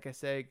 Like I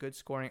say, good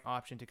scoring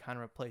option to kind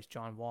of replace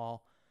John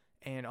Wall.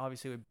 And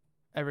obviously with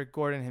Eric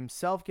Gordon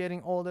himself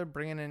getting older,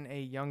 bringing in a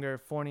younger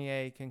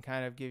Fournier can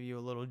kind of give you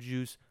a little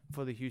juice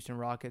for the Houston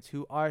Rockets,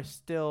 who are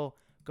still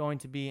going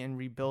to be in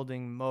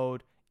rebuilding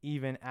mode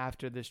even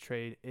after this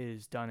trade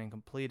is done and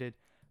completed.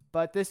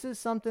 But this is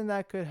something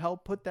that could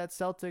help put that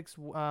Celtics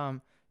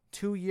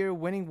 2-year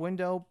winning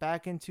window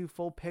back into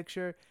full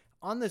picture.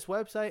 On this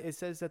website, it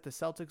says that the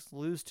Celtics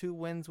lose 2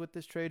 wins with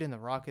this trade and the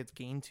Rockets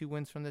gain 2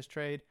 wins from this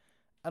trade.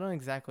 I don't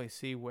exactly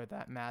see where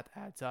that math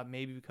adds up.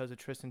 Maybe because of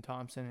Tristan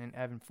Thompson and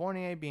Evan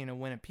Fournier being a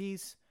win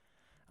apiece.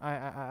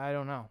 I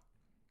don't know.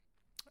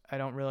 I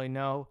don't really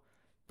know,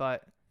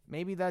 but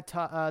maybe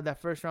that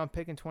first round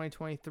pick in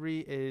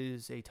 2023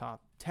 is a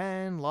top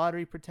 10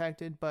 lottery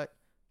protected, but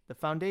the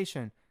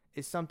foundation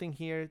is something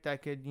here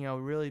that could,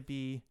 really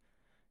be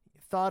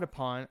thought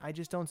upon. I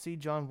just don't see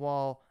John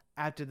Wall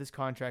after this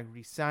contract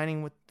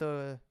re-signing with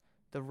the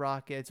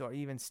Rockets or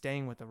even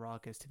staying with the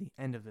Rockets to the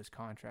end of this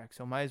contract.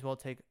 So might as well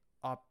take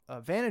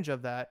advantage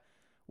of that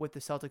with the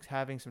Celtics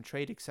having some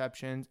trade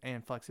exceptions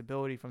and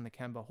flexibility from the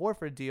Kemba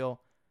Horford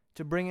deal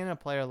to bring in a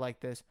player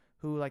like this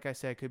who, like I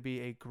said, could be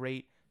a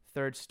great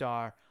third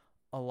star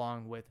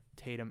along with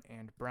Tatum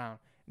and Brown.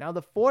 Now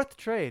the fourth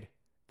trade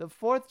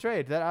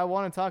that I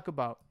want to talk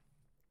about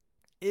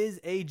is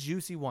a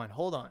juicy one.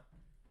 Hold on.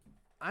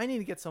 I need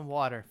to get some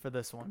water for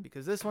this one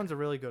because this one's a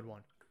really good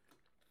one.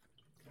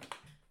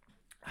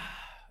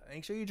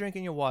 Make sure you're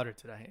drinking your water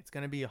today. It's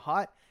going to be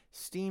hot,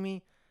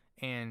 steamy,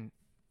 and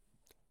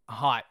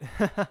hot.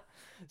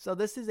 So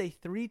this is a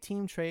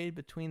 3-team trade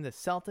between the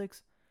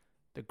Celtics,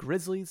 the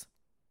Grizzlies,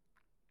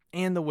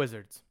 and the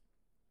Wizards.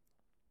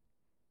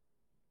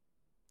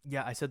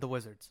 Yeah, I said the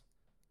Wizards.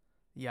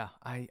 Yeah,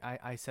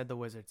 I said the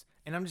Wizards.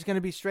 And I'm just going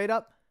to be straight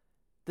up.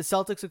 The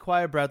Celtics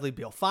acquire Bradley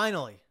Beal.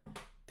 Finally.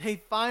 They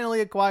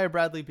finally acquire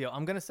Bradley Beal.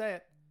 I'm going to say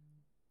it.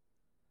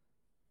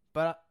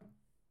 But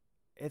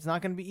it's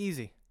not going to be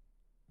easy.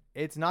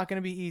 It's not going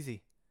to be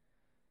easy.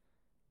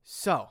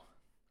 So,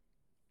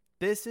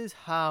 this is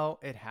how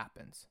it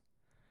happens.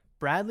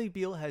 Bradley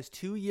Beal has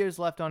 2 years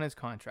left on his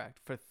contract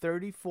for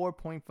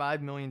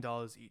 $34.5 million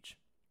each.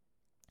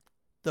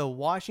 The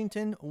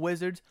Washington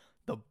Wizards,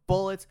 the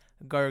Bullets,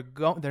 they're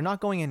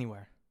not going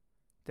anywhere.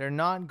 They're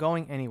not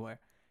going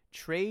anywhere.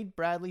 Trade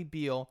Bradley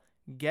Beal,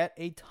 get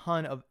a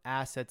ton of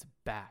assets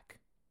back,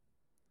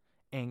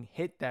 and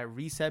hit that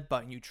reset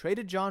button. You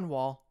traded John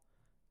Wall.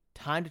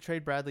 Time to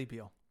trade Bradley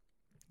Beal.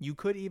 You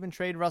could even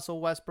trade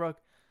Russell Westbrook.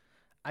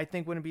 I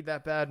think wouldn't be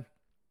that bad.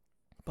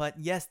 But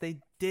yes, they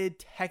did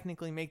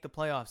technically make the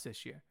playoffs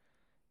this year.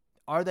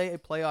 Are they a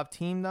playoff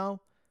team, though?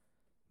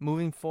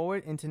 Moving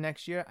forward into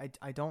next year,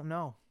 I don't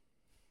know.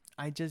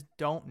 I just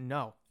don't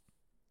know.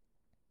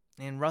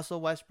 And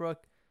Russell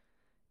Westbrook,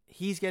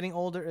 he's getting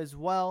older as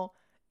well.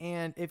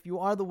 And if you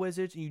are the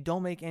Wizards and you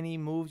don't make any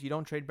moves, you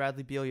don't trade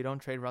Bradley Beal, you don't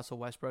trade Russell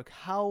Westbrook,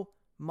 how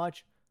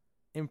much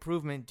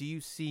improvement do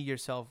you see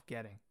yourself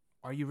getting?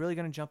 Are you really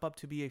going to jump up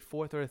to be a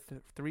 4th or a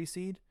 3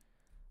 seed?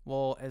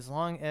 Well, as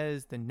long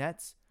as the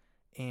Nets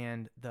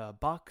and the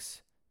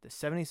Bucks, the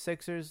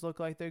 76ers look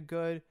like they're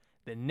good,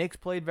 the Knicks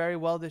played very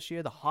well this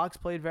year, the Hawks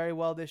played very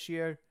well this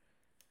year,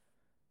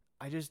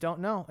 I just don't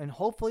know. And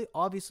hopefully the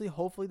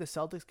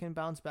Celtics can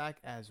bounce back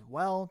as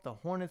well. The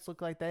Hornets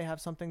look like they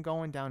have something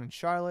going down in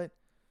Charlotte.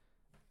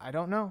 I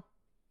don't know.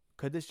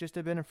 Could this just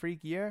have been a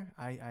freak year?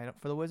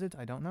 For the Wizards?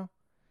 I don't know.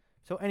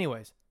 So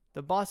anyways,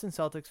 the Boston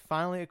Celtics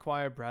finally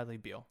acquired Bradley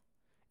Beal.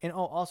 And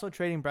also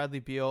trading Bradley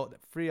Beal,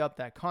 that free up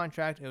that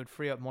contract. It would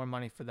free up more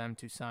money for them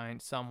to sign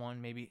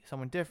maybe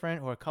someone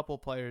different or a couple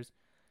players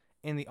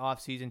in the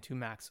offseason to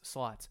max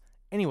slots.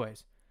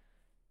 Anyways,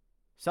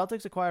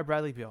 Celtics acquire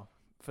Bradley Beal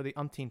for the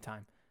umpteenth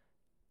time.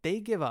 They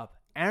give up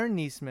Aaron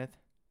Nesmith,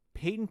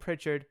 Peyton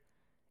Pritchard,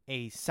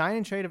 a sign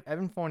and trade of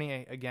Evan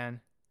Fournier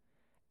again,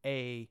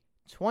 a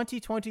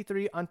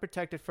 2023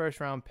 unprotected first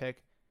round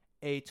pick,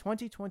 a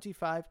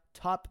 2025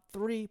 top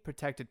 3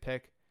 protected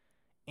pick,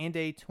 and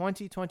a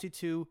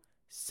 2022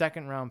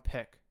 second round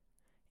pick.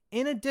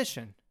 In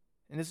addition,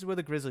 and this is where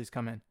the Grizzlies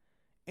come in,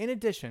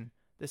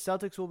 the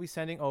Celtics will be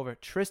sending over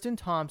Tristan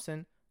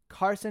Thompson,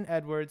 Carson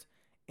Edwards,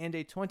 and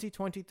a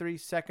 2023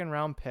 second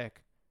round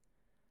pick.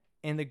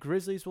 And the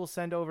Grizzlies will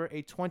send over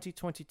a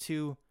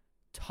 2022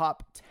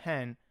 top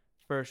 10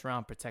 first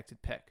round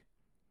protected pick.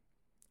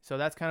 So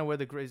that's kind of where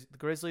the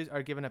Grizzlies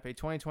are giving up a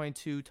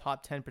 2022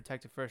 top 10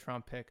 protected first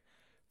round pick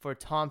for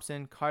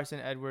Thompson, Carson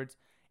Edwards,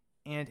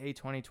 and a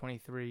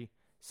 2023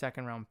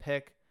 second round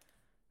pick.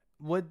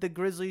 Would the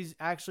Grizzlies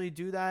actually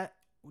do that?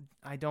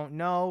 I don't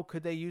know.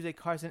 Could they use a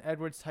Carson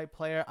Edwards type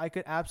player? I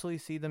could absolutely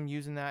see them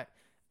using that.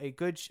 A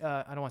good,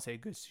 I don't want to say a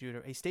good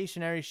shooter, a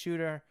stationary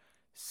shooter,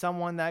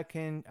 someone that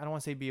can, I don't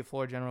want to say be a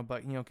floor general,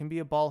 but, can be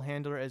a ball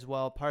handler as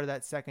well, part of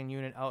that second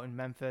unit out in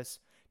Memphis.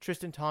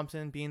 Tristan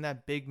Thompson being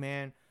that big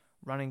man,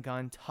 running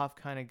gun, tough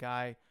kind of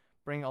guy,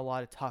 bring a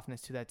lot of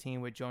toughness to that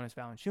team with Jonas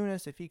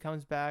Valanciunas if he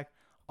comes back.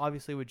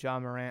 Obviously with Ja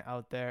Morant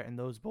out there and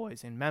those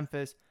boys in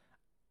Memphis.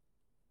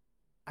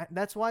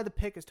 That's why the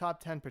pick is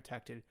top 10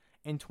 protected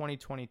in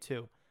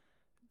 2022.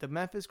 The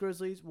Memphis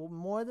Grizzlies will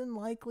more than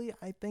likely,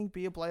 I think,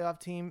 be a playoff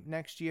team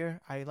next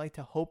year. I like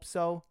to hope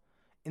so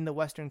in the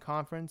Western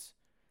Conference.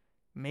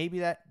 Maybe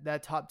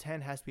that top 10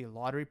 has to be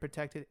lottery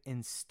protected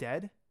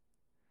instead.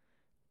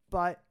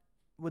 But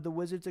would the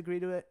Wizards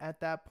agree to it at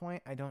that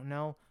point? I don't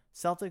know.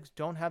 Celtics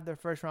don't have their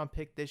first round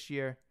pick this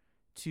year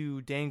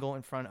to dangle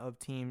in front of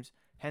teams.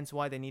 Hence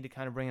why they need to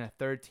kind of bring in a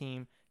third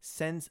team,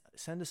 send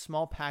a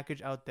small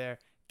package out there,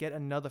 get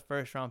another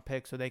first round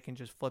pick so they can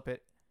just flip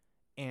it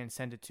and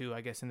send it to,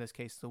 I guess in this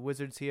case, the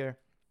Wizards here.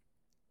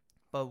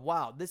 But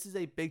wow, this is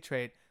a big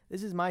trade.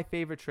 This is my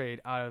favorite trade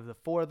out of the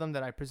 4 of them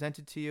that I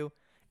presented to you.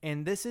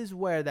 And this is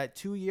where that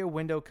 2-year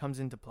window comes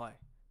into play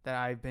that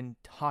I've been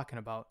talking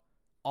about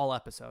all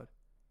episode.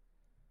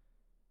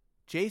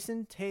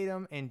 Jason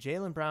Tatum and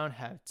Jaylen Brown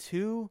have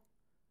 2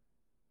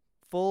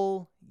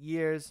 full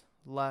years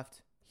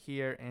left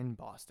here in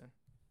Boston.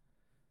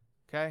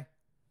 Okay?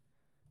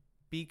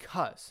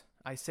 Because,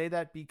 I say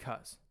that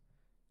because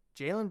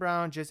Jaylen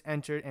Brown just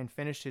entered and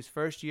finished his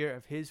first year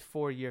of his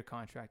 4-year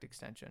contract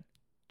extension.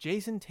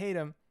 Jason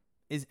Tatum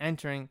is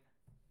entering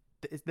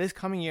this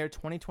coming year,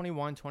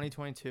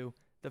 2021-2022,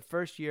 the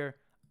first year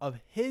of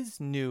his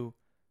new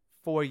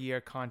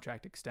 4-year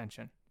contract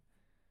extension.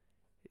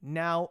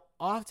 Now,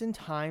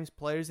 oftentimes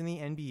players in the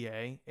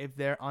NBA, if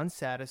they're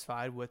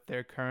unsatisfied with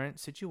their current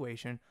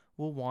situation,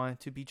 will want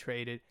to be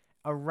traded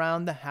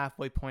around the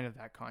halfway point of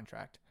that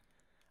contract.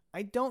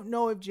 I don't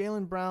know if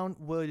Jaylen Brown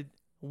would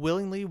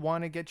willingly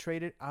want to get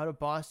traded out of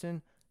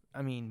Boston.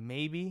 I mean,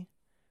 maybe.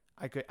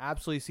 I could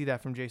absolutely see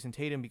that from Jason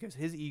Tatum because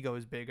his ego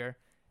is bigger.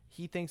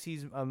 He thinks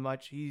he's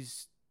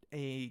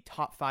a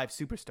top 5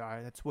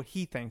 superstar. That's what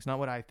he thinks, not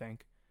what I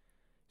think.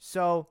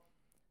 So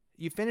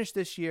you finish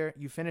this year,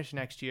 you finish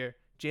next year.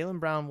 Jaylen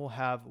Brown will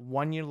have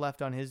 1 year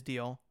left on his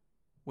deal,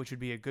 which would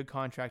be a good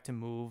contract to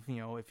move,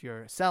 if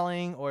you're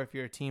selling or if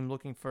you're a team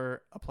looking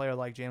for a player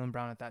like Jaylen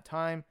Brown at that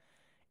time.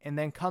 And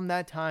then come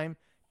that time,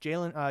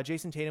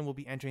 Jason Tatum will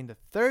be entering the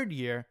 3rd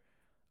year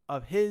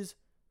of his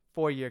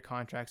 4-year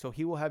contract. So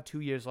he will have 2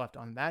 years left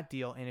on that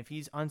deal. And if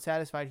he's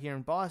unsatisfied here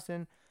in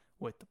Boston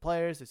with the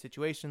players, the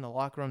situation, the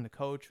locker room, the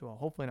coach, well,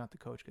 hopefully not the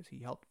coach because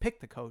he helped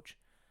pick the coach.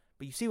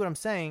 But you see what I'm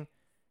saying?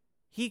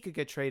 He could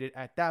get traded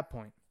at that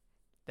point.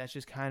 That's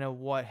just kind of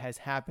what has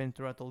happened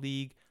throughout the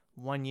league.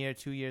 1 year,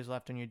 2 years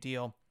left on your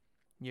deal,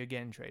 you're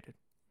getting traded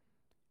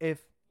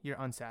if you're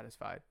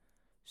unsatisfied.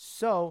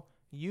 So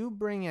you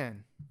bring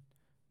in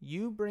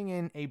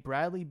a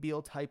Bradley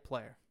Beal type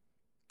player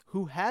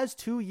who has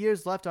 2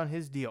 years left on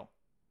his deal.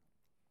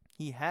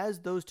 He has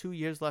those 2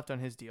 years left on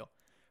his deal.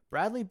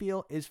 Bradley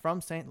Beal is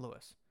from St.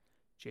 Louis.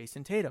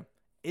 Jason Tatum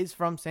is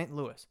from St.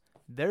 Louis.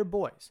 They're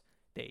boys.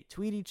 They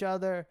tweet each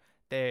other.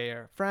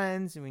 They're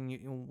friends.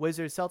 When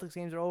Wizards Celtics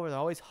games are over, they're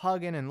always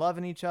hugging and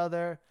loving each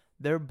other.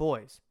 They're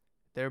boys.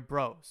 They're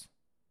bros.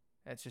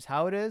 That's just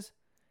how it is.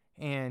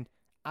 And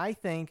I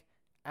think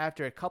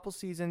after a couple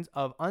seasons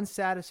of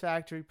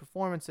unsatisfactory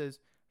performances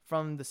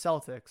from the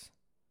Celtics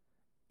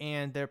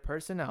and their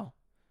personnel,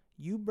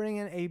 you bring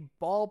in a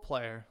ball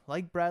player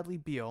like Bradley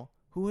Beal,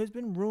 who has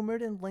been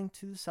rumored and linked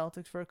to the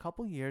Celtics for a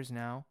couple years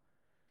now,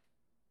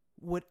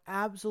 would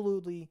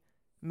absolutely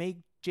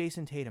make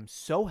Jason Tatum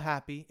so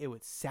happy. It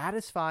would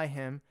satisfy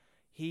him.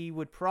 He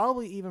would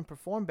probably even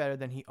perform better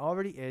than he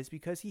already is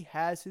because he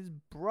has his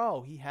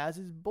bro. He has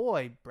his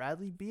boy,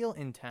 Bradley Beal,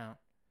 in town.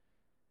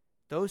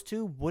 Those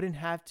two wouldn't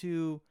have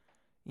to,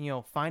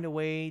 find a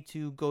way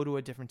to go to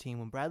a different team.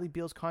 When Bradley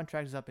Beal's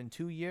contract is up in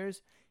 2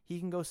 years, he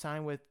can go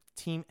sign with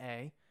Team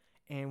A.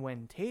 And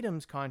when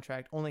Tatum's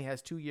contract only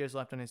has 2 years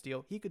left on his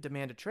deal, he could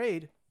demand a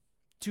trade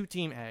to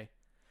Team A.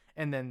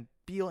 And then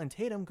Beal and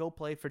Tatum go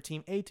play for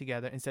Team A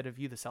together instead of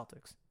you, the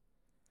Celtics.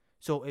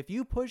 So if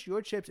you push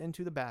your chips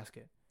into the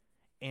basket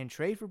and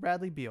trade for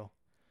Bradley Beal,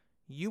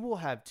 you will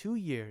have 2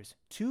 years,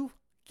 2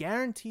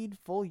 guaranteed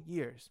full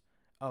years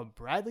of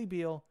Bradley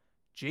Beal,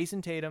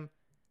 Jason Tatum,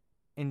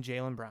 and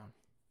Jaylen Brown.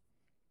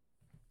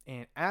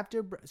 And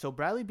so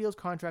Bradley Beal's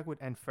contract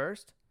would end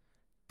first,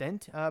 then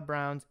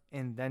Brown's,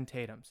 and then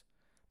Tatum's.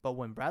 But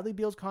when Bradley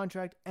Beal's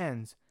contract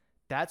ends,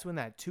 that's when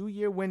that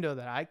 2-year window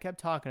that I kept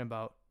talking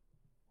about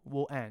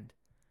will end.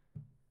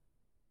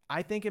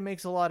 I think it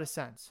makes a lot of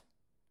sense.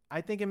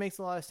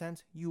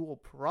 You will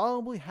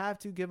probably have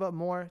to give up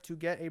more to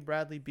get a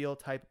Bradley Beal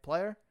type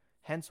player.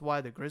 Hence why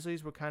the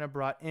Grizzlies were kind of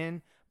brought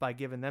in by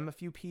giving them a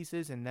few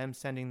pieces and them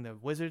sending the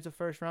Wizards a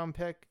first-round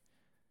pick.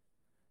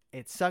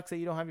 It sucks that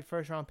you don't have your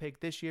first-round pick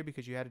this year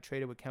because you had to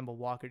trade it with Kemba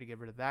Walker to get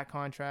rid of that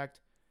contract.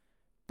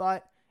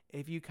 But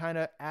if you kind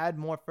of add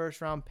more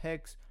first-round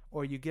picks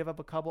or you give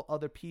up a couple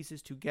other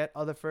pieces to get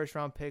other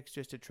first-round picks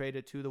just to trade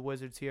it to the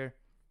Wizards here,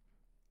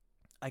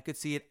 I could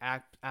see it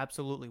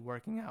absolutely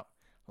working out.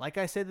 Like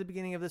I said at the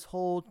beginning of this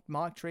whole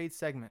mock trade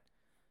segment,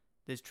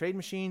 this trade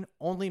machine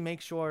only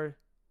makes sure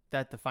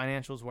that the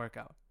financials work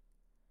out.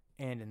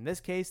 And in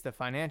this case, the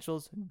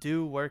financials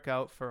do work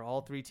out for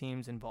all 3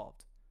 teams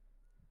involved.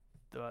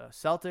 The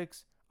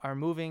Celtics are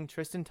moving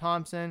Tristan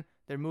Thompson.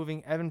 They're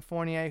moving Evan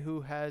Fournier,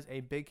 who has a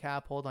big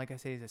cap hold. Like I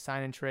say, he's a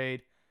sign and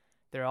trade.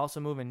 They're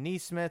also moving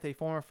Nesmith, a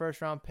former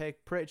first-round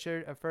pick,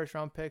 Pritchard, a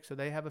first-round pick. So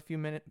they have a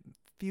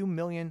few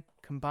million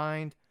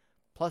combined,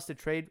 plus the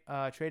trade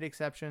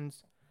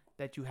exceptions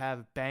that you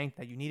have banked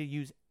that you need to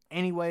use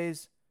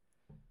anyways.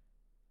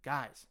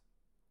 Guys,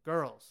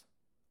 girls,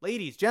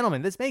 ladies,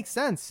 gentlemen, this makes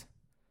sense.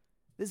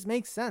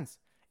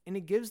 And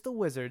it gives the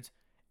Wizards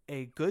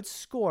a good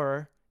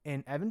scorer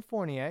in Evan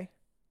Fournier,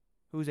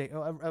 who's a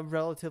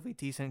relatively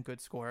decent good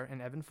scorer in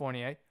Evan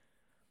Fournier,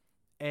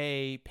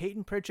 a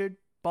Peyton Pritchard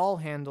ball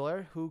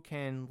handler who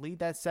can lead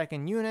that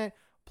second unit,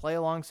 play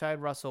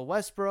alongside Russell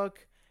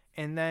Westbrook,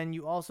 and then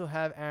you also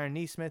have Aaron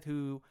Nesmith,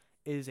 who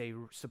is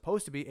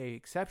supposed to be an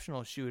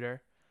exceptional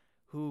shooter,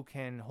 who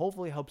can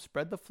hopefully help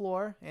spread the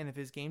floor, and if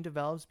his game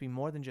develops, be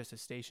more than just a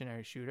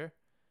stationary shooter.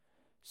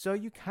 So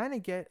you kind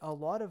of get a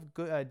lot of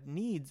good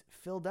needs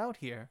filled out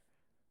here,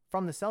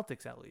 from the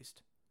Celtics at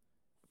least.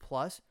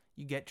 Plus,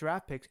 you get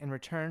draft picks in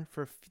return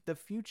for the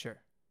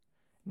future.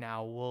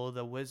 Now, will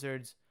the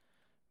Wizards,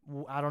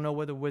 I don't know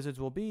where the Wizards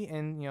will be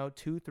in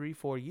 2, 3,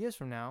 4 years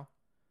from now,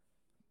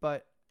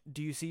 but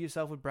do you see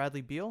yourself with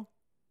Bradley Beal?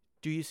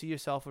 Do you see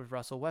yourself with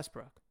Russell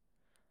Westbrook?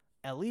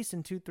 At least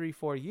in 2, 3,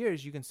 4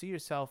 years, you can see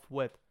yourself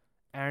with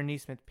Aaron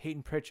Nesmith,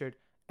 Peyton Pritchard,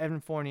 Evan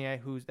Fournier,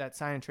 who's that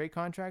sign and trade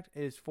contract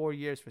is 4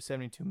 years for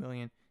 $72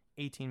 million,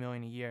 $18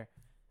 million a year.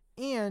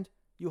 And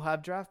you'll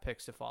have draft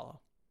picks to follow.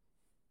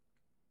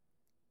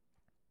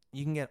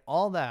 You can get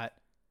all that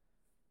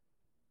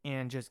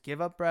and just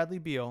give up Bradley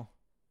Beal.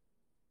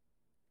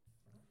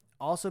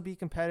 Also be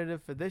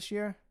competitive for this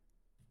year,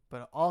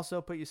 but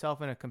also put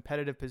yourself in a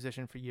competitive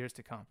position for years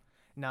to come.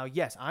 Now,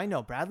 yes, I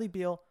know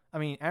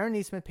Aaron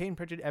Nesmith, Peyton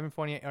Pritchard, Evan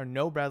Fournier are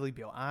no Bradley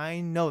Beal.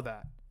 I know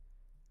that.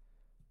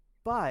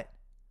 But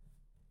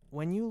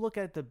when you look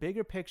at the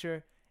bigger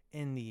picture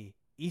in the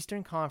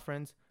Eastern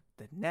Conference,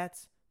 the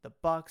Nets, the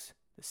Bucks,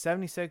 the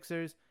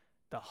 76ers,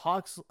 the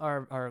Hawks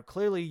are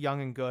clearly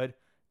young and good.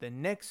 The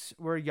Knicks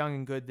were young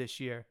and good this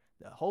year.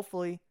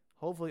 Hopefully,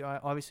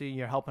 obviously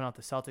you're helping out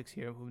the Celtics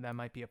here, who that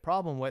might be a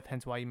problem with,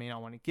 hence why you may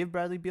not want to give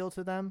Bradley Beal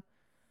to them.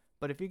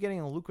 But if you're getting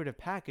a lucrative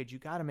package, you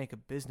got to make a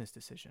business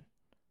decision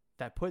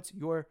that puts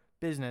your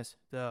business,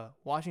 the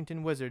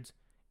Washington Wizards,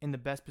 in the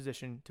best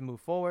position to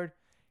move forward.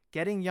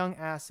 Getting young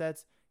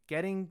assets,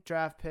 getting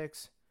draft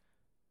picks.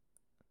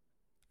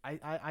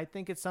 I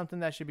think it's something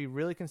that should be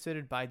really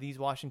considered by these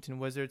Washington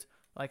Wizards.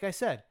 Like I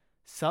said,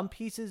 some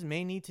pieces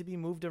may need to be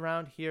moved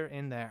around here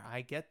and there.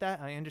 I get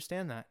that. I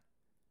understand that.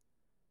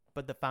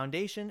 But the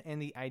foundation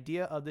and the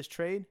idea of this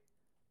trade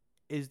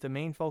is the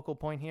main focal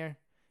point here.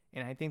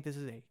 And I think this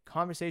is a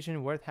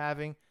conversation worth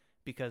having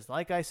because,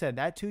 like I said,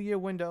 that 2-year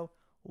window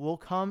will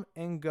come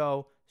and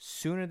go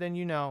sooner than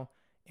you know.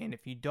 And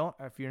if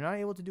you're not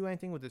able to do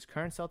anything with this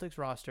current Celtics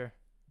roster,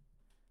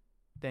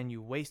 then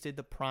you wasted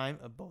the prime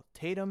of both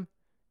Tatum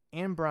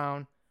and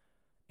Brown.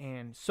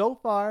 And so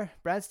far,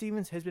 Brad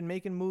Stevens has been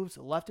making moves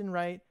left and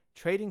right,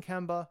 trading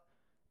Kemba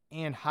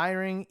and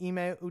hiring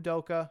Ime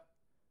Udoka.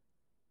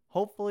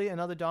 Hopefully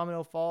another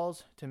domino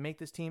falls to make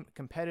this team a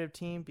competitive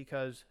team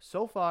because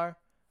so far,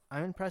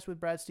 I'm impressed with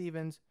Brad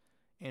Stevens.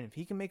 And if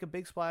he can make a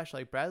big splash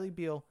like Bradley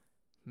Beal,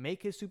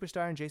 make his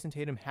superstar and Jason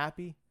Tatum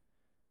happy,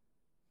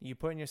 you're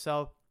putting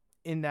yourself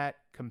in that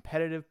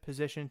competitive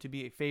position to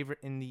be a favorite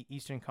in the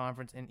Eastern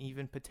Conference and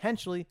even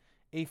potentially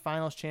a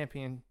finals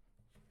champion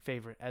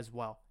favorite as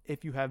well.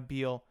 If you have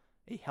Beal,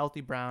 a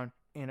healthy Brown,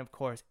 and of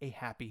course a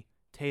happy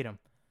Tatum.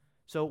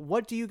 So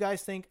what do you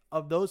guys think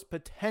of those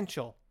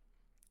potential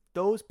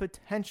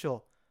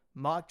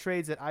mock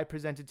trades that I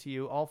presented to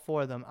you, all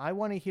 4 of them? I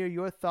want to hear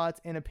your thoughts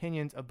and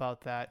opinions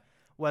about that,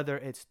 whether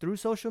it's through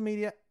social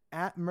media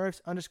at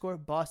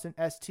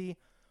Murphs_BostonST,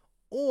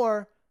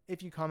 or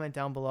if you comment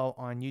down below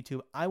on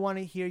YouTube. I want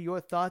to hear your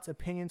thoughts,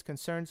 opinions,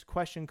 concerns,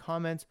 questions,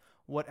 comments,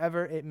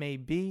 whatever it may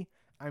be.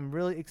 I'm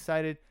really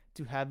excited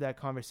to have that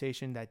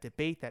conversation, that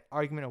debate, that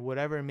argument, or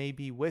whatever it may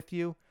be with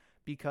you,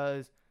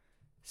 because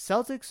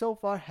Celtics so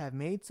far have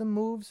made some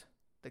moves.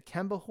 The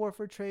Kemba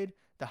Horford trade,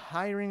 the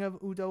hiring of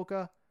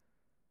Udoka.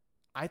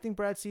 I think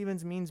Brad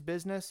Stevens means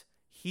business.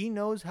 He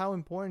knows how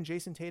important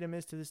Jason Tatum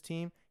is to this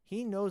team.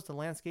 He knows the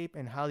landscape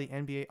and how the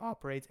NBA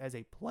operates as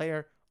a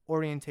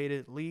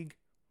player-orientated league.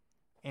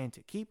 And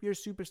to keep your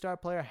superstar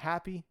player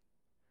happy,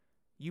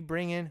 you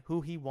bring in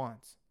who he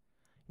wants.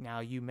 Now,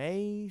 you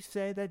may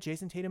say that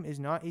Jason Tatum is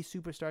not a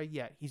superstar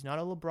yet. He's not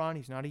a LeBron.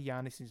 He's not a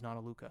Giannis. He's not a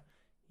Luka.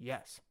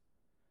 Yes.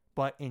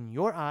 But in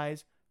your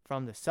eyes,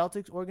 from the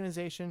Celtics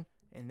organization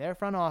and their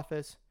front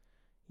office,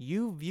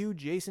 you view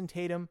Jason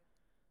Tatum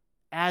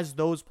as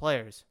those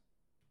players.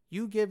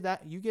 You give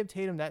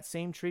Tatum that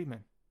same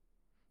treatment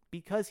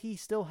because he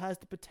still has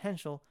the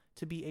potential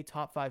to be a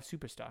top 5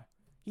 superstar.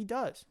 He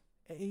does.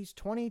 He's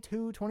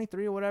 22,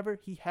 23 or whatever.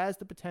 He has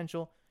the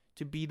potential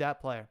to be that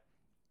player.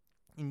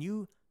 And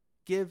you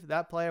give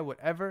that player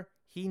whatever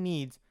he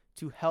needs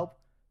to help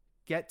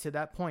get to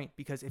that point.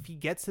 Because if he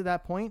gets to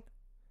that point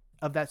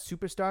of that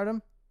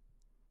superstardom,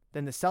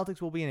 then the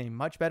Celtics will be in a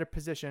much better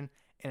position,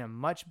 in a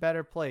much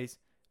better place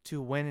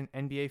to win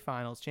an NBA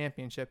Finals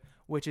championship,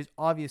 which is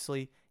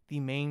obviously the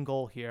main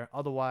goal here.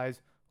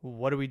 Otherwise,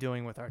 what are we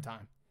doing with our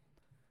time?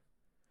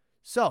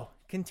 So,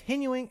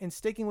 continuing and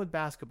sticking with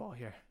basketball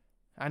here.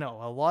 I know,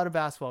 a lot of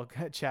basketball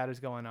chat is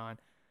going on.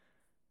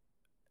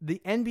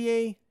 The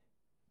NBA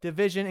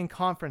division and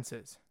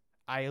conferences.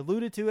 I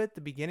alluded to it at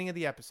the beginning of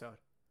the episode.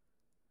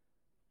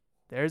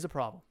 There's a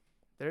problem.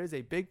 There is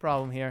a big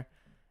problem here.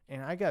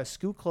 And I got to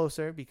scoot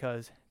closer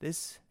because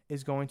this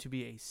is going to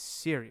be a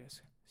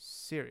serious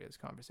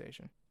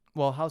conversation.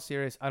 Well, how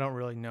serious, I don't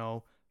really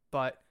know.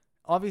 But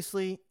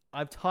obviously,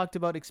 I've talked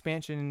about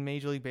expansion in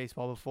Major League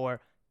Baseball before.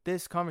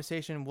 This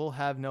conversation will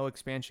have no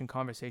expansion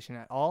conversation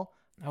at all.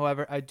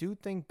 However, I do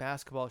think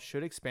basketball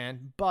should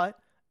expand, but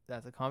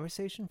that's a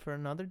conversation for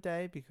another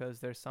day because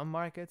there's some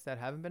markets that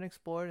haven't been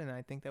explored, and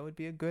I think that would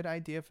be a good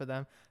idea for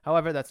them.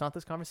 However, that's not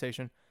this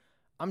conversation.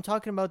 I'm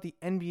talking about the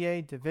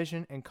NBA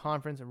division and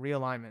conference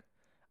realignment.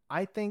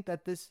 I think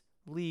that this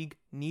league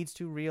needs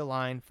to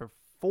realign for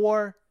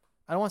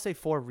I don't want to say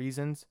 4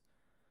 reasons,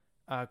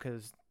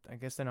 because I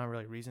guess they're not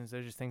really reasons.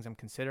 They're just things I'm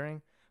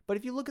considering. But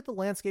if you look at the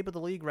landscape of the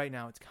league right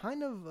now, it's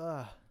kind of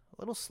a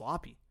little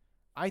sloppy,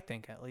 I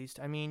think, at least.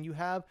 I mean, you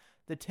have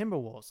the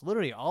Timberwolves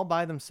literally all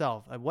by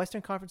themselves, a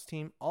Western Conference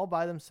team all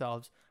by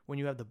themselves, when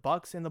you have the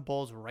Bucks and the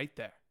Bulls right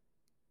there.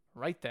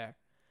 Right there.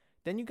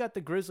 Then you got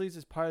the Grizzlies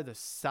as part of the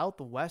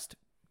Southwest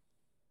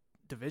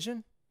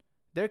division.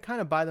 They're kind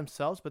of by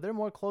themselves, but they're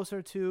more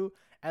closer to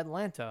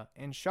Atlanta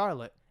and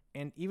Charlotte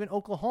and even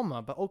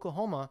Oklahoma. But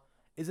Oklahoma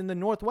is in the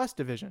Northwest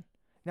division.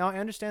 Now, I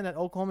understand that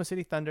Oklahoma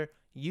City Thunder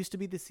used to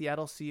be the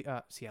Seattle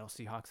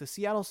Seahawks, the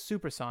Seattle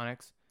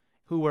Supersonics,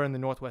 who were in the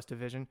Northwest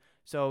division.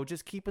 So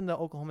just keeping the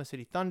Oklahoma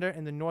City Thunder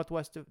in the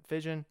Northwest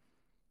division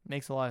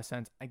makes a lot of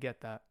sense. I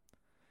get that.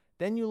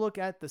 Then you look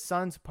at the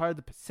Suns, part of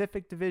the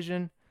Pacific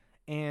division,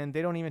 and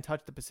they don't even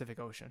touch the Pacific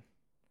Ocean.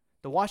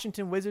 The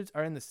Washington Wizards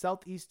are in the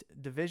Southeast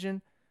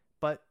division,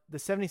 but the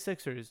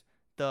 76ers,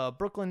 the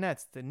Brooklyn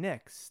Nets, the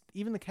Knicks,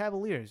 even the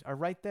Cavaliers are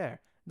right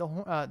there.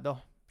 The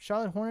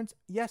Charlotte Hornets,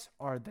 yes,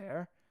 are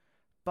there,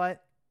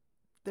 but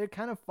they're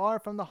kind of far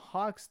from the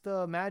Hawks,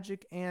 the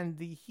Magic, and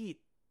the Heat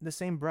in the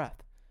same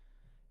breath.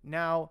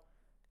 Now,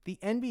 the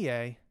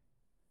NBA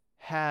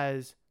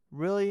has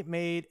really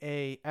made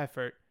an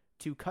effort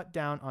to cut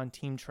down on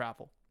team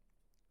travel.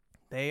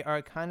 They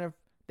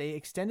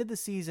extended the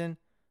season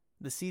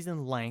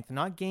length,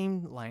 not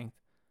game length.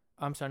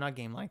 I'm sorry, not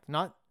game length,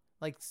 not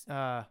like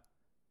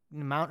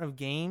amount of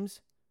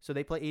games. So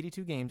they play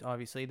 82 games,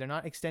 obviously. They're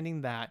not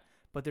extending that,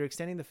 but they're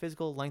extending the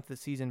physical length of the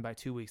season by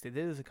 2 weeks. They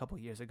did this a couple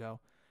years ago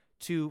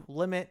to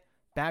limit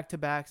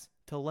back-to-backs,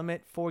 to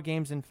limit 4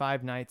 games in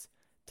 5 nights,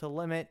 to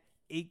limit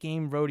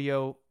 8-game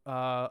rodeo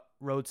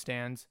road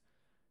stands,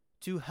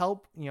 to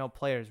help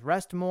players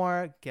rest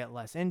more, get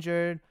less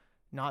injured,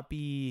 not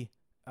be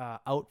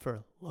out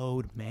for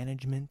load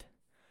management,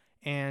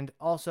 and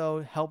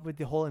also help with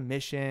the whole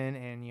emission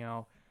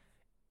and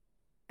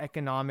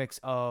economics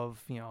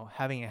of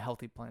having a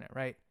healthy planet,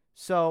 right?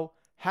 So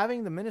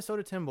having the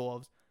Minnesota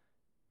Timberwolves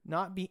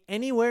not be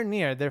anywhere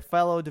near their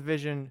fellow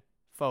division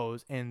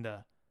foes in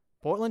the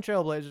Portland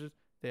Trailblazers,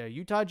 the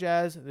Utah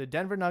Jazz, the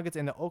Denver Nuggets,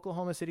 and the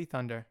Oklahoma City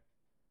Thunder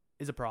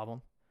is a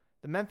problem.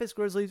 The Memphis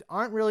Grizzlies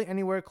aren't really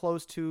anywhere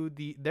close to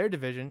their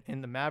division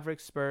in the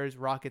Mavericks, Spurs,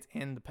 Rockets,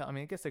 and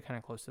I guess they're kind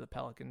of close to the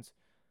Pelicans.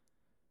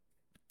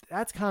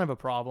 That's kind of a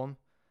problem.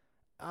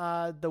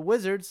 The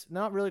Wizards,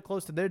 not really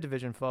close to their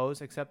division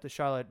foes, except the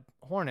Charlotte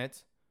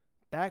Hornets.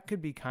 That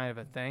could be kind of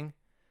a thing.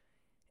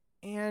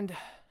 And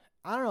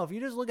I don't know, if you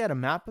just look at a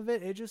map of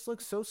it, it just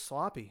looks so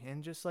sloppy.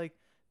 And just like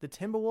the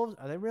Timberwolves,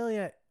 are they really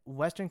a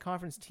Western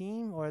Conference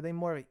team, or are they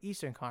more of an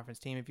Eastern Conference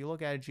team? If you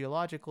look at it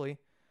geologically,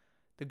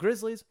 the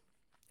Grizzlies,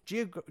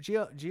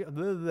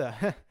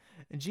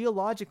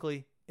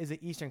 geologically, is an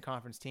Eastern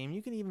Conference team.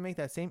 You can even make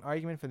that same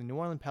argument for the New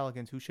Orleans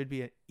Pelicans, who should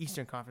be an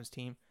Eastern Conference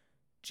team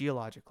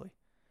geologically.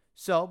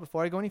 So,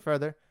 before I go any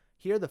further,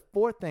 here are the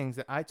 4 things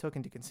that I took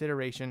into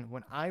consideration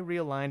when I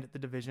realigned the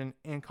division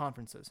and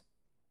conferences.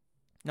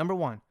 Number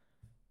 1,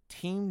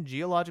 team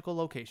geological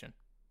location.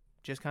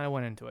 Just kind of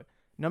went into it.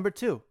 Number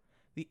 2,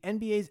 the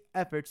NBA's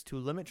efforts to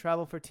limit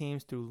travel for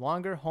teams through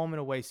longer home and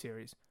away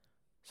series.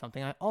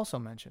 Something I also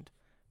mentioned.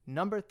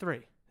 Number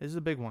 3, this is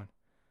a big one.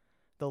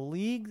 The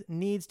league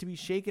needs to be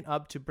shaken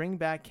up to bring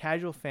back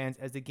casual fans,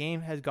 as the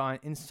game has gone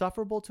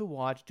insufferable to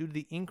watch due to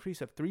the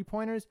increase of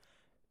 3-pointers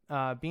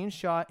being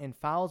shot and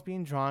fouls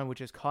being drawn, which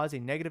has caused a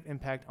negative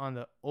impact on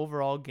the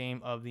overall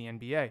game of the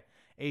NBA.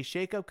 A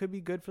shakeup could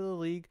be good for the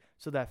league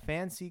so that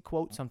fans see,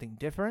 quote, something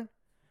different,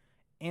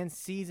 and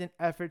sees an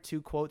effort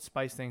to, quote,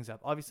 spice things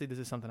up. Obviously, this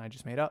is something I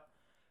just made up.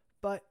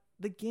 But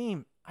the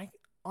game,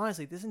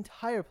 honestly, this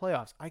entire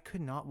playoffs, I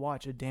could not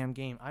watch a damn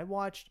game. I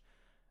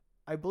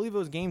believe it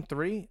was game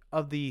 3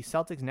 of the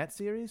Celtics-Nets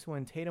series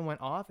when Tatum went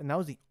off, and that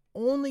was the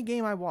only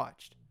game I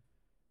watched.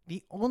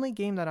 The only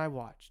game that I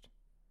watched.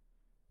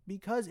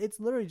 Because it's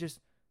literally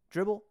just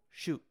dribble,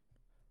 shoot.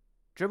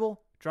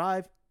 Dribble,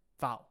 drive,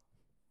 foul.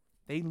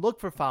 They look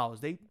for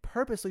fouls. They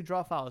purposely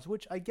draw fouls,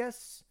 which I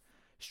guess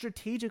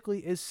strategically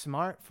is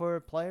smart for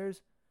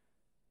players,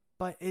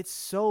 but it's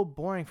so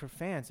boring for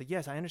fans. Like,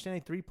 yes, I understand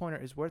a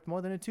 3-pointer is worth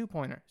more than a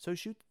 2-pointer, so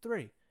shoot the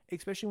 3,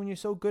 especially when you're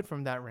so good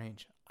from that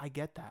range. I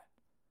get that.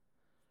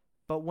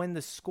 But when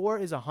the score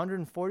is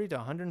 140 to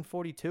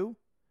 142,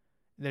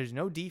 there's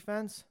no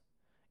defense,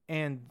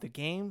 and the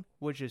game,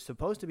 which is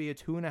supposed to be a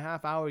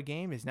 2.5-hour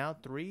game, is now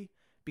 3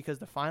 because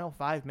the final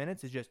 5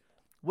 minutes is just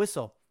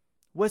whistle,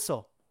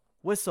 whistle,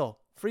 whistle,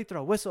 free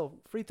throw, whistle,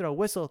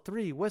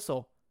 3,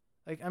 whistle.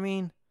 Like, I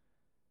mean,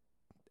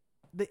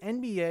 the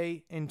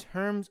NBA, in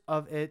terms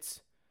of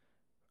its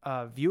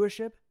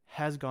viewership,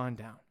 has gone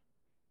down.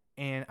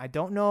 And I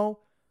don't know,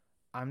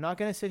 I'm not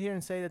going to sit here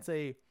and say that's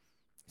a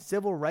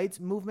civil rights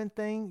movement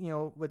thing,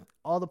 with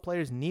all the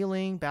players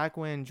kneeling back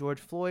when George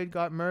Floyd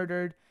got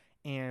murdered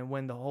And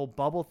when the whole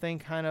bubble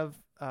thing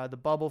the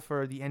bubble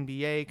for the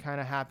NBA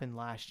kind of happened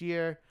last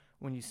year,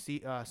 when you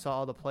saw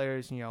all the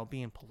players,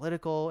 being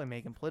political and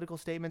making political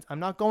statements. I'm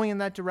not going in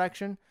that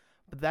direction,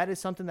 but that is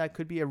something that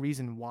could be a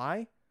reason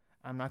why.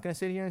 I'm not going to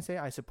sit here and say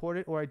I support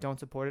it or I don't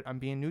support it. I'm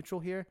being neutral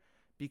here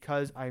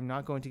because I'm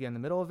not going to get in the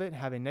middle of it and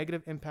have a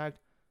negative impact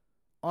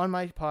on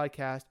my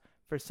podcast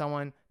for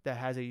someone that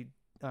has a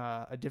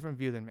different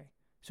view than me.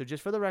 So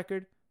just for the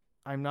record,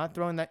 I'm not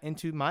throwing that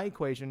into my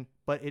equation,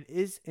 but it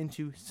is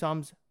into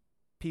some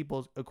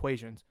people's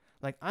equations.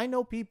 Like, I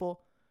know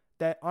people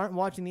that aren't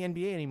watching the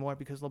NBA anymore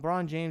because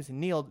LeBron James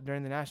kneeled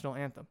during the national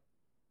anthem.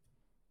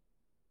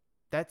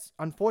 That's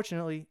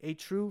unfortunately a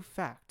true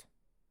fact.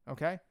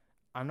 Okay?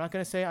 I'm not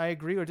going to say I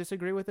agree or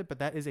disagree with it, but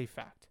that is a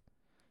fact.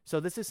 So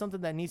this is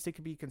something that needs to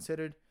be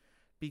considered,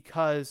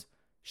 because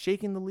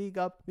shaking the league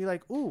up, be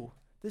like, ooh,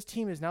 this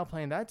team is now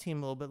playing that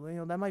team a little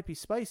bit, that might be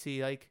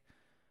spicy. Like,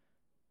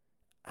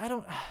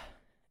 the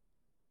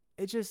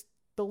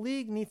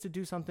league needs to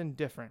do something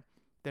different.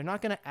 They're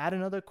not going to add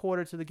another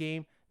quarter to the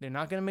game. They're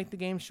not going to make the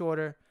game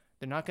shorter.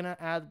 They're not going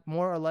to add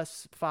more or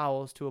less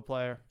fouls to a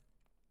player.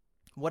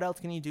 What else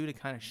can you do to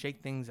kind of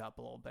shake things up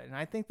a little bit? And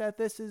I think that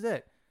this is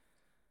it.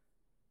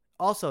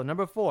 Also,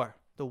 number 4,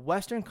 the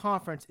Western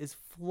Conference is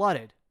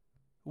flooded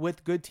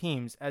with good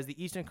teams, as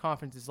the Eastern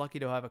Conference is lucky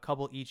to have a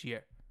couple each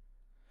year.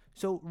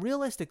 So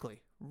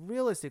realistically,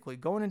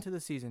 going into the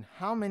season,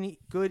 how many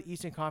good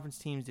Eastern Conference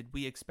teams did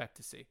we expect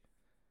to see?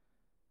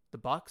 The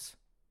Bucks,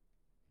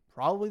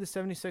 probably the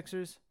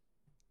 76ers,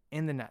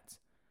 and the Nets.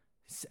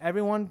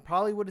 Everyone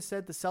probably would have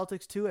said the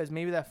Celtics too as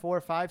maybe that 4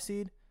 or 5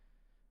 seed.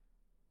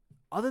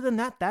 Other than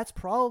that, that's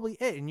probably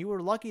it. And you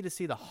were lucky to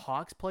see the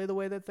Hawks play the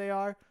way that they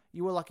are.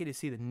 You were lucky to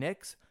see the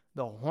Knicks,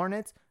 the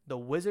Hornets, the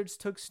Wizards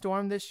took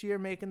storm this year,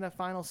 making that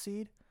final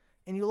seed.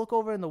 And you look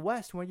over in the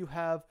West where you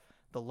have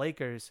the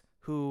Lakers,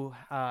 who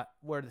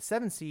were the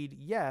 7th seed,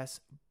 yes,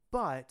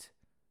 but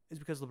it's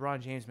because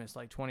LeBron James missed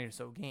like 20 or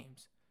so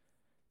games.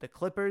 The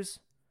Clippers,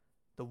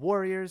 the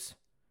Warriors,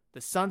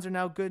 the Suns are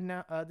now good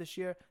now this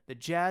year. The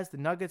Jazz, the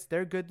Nuggets,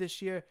 they're good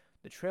this year.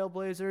 The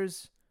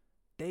Trailblazers,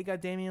 they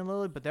got Damian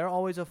Lillard, but they're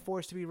always a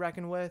force to be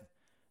reckoned with.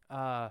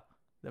 The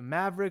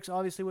Mavericks,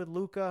 obviously, with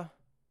Luka.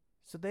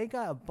 So they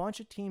got a bunch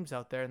of teams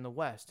out there in the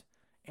West.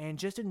 And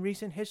just in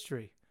recent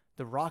history,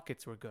 the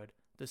Rockets were good.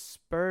 The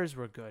Spurs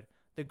were good.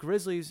 The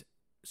Grizzlies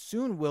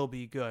soon will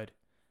be good.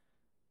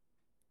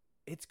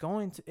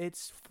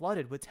 It's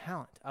flooded with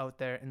talent out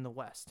there in the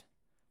West.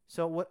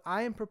 So what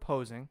I am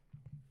proposing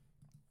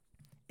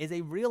is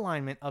a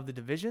realignment of the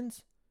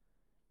divisions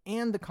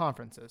and the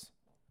conferences.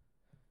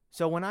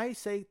 So when I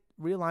say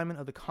realignment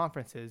of the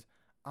conferences,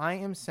 I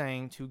am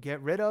saying to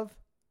get rid of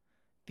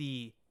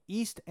the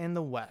East and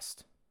the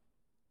West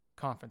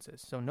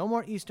conferences. So no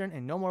more Eastern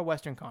and no more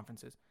Western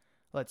conferences.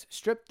 Let's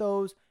strip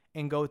those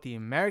and go with the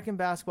American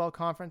Basketball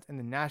Conference and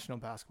the National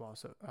Basketball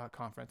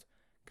Conference.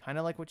 Kind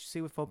of like what you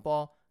see with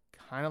football,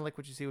 kind of like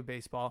what you see with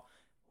baseball.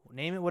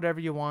 Name it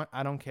whatever you want.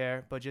 I don't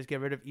care. But just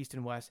get rid of East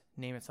and West.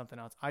 Name it something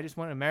else. I just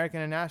want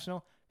American and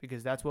National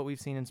because that's what we've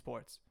seen in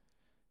sports.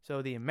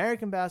 So the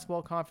American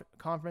Basketball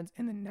Conference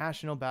and the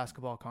National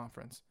Basketball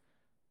Conference.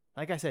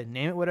 Like I said,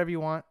 name it whatever you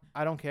want.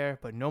 I don't care.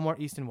 But no more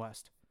East and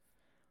West.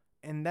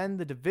 And then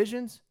the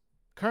divisions.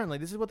 Currently,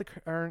 this is what the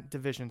current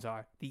divisions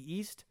are. The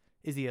East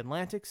is the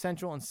Atlantic,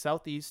 Central, and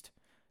Southeast.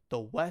 The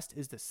West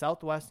is the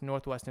Southwest,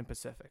 Northwest, and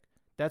Pacific.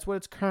 That's what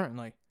it's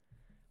currently.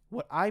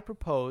 What I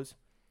propose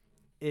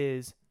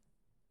is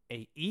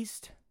a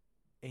East,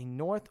 a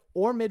North,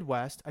 or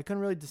Midwest. I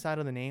couldn't really decide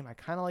on the name. I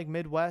kind of like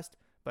Midwest,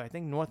 but I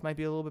think North might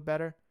be a little bit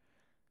better.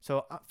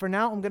 So for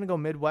now, I'm going to go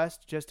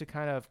Midwest just to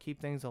kind of keep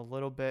things a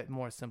little bit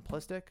more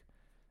simplistic.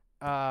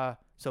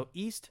 So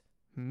East,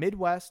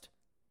 Midwest,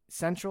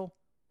 Central,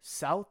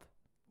 South,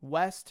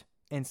 West,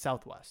 and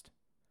Southwest.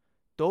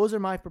 Those are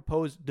my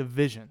proposed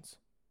divisions.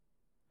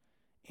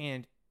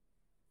 And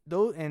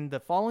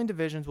the following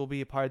divisions will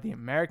be a part of the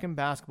American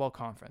Basketball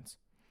Conference.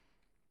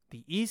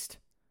 The East,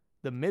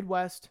 the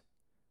Midwest,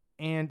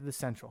 and the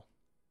Central.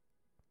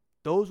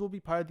 Those will be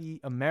part of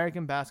the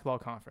American Basketball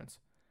Conference.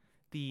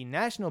 The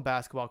National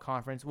Basketball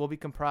Conference will be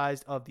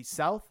comprised of the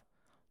South,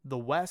 the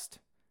West,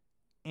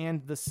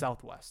 and the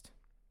Southwest.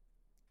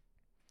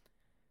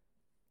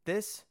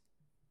 This,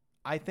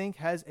 I think,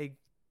 has a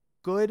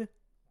good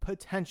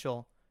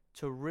potential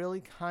to really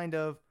kind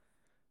of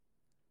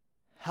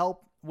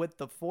help with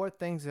the 4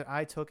 things that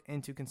I took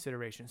into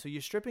consideration. So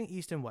you're stripping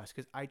East and West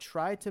because I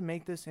tried to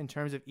make this in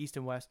terms of East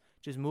and West,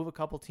 just move a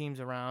couple teams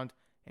around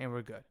and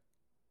we're good.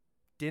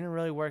 Didn't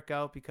really work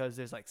out because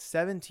there's like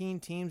 17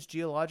 teams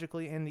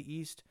geologically in the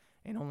East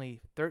and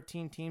only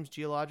 13 teams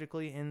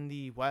geologically in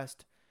the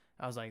West.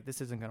 I was like,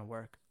 this isn't going to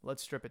work.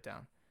 Let's strip it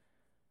down.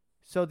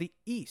 So the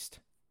East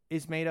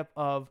is made up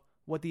of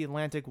what the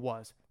Atlantic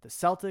was. The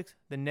Celtics,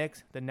 the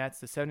Knicks, the Nets,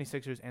 the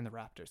 76ers, and the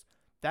Raptors.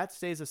 That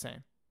stays the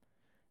same.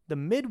 The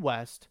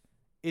Midwest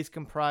is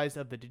comprised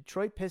of the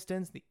Detroit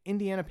Pistons, the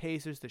Indiana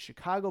Pacers, the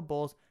Chicago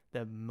Bulls,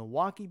 the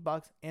Milwaukee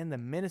Bucks, and the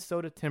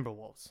Minnesota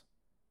Timberwolves.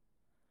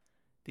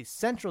 The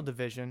Central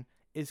Division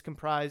is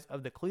comprised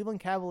of the Cleveland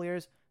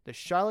Cavaliers, the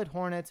Charlotte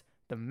Hornets,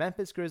 the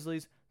Memphis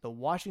Grizzlies, the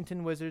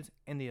Washington Wizards,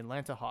 and the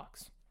Atlanta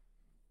Hawks.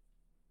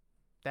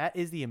 That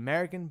is the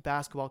American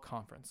Basketball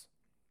Conference.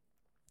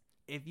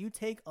 If you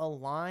take a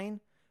line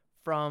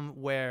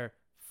from where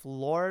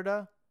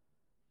Florida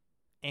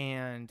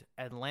and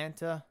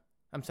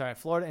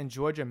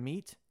Georgia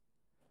meet,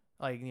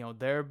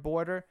 their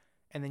border,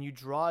 and then you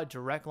draw a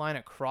direct line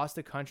across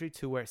the country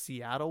to where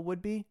Seattle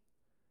would be,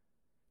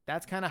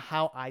 that's kind of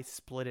how I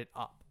split it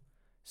up.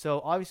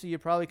 So obviously you're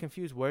probably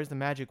confused, where's the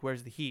Magic,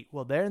 where's the Heat?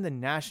 Well, they're in the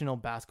National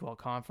Basketball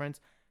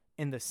Conference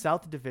in the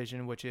South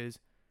Division, which is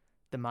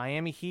the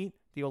Miami Heat,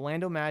 the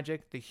Orlando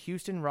Magic, the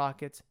Houston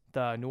Rockets,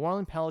 the New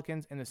Orleans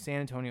Pelicans, and the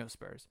San Antonio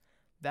Spurs.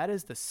 That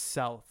is the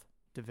South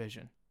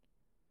Division.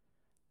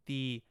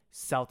 The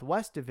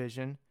Southwest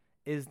Division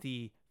is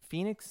the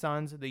Phoenix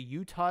Suns, the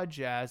Utah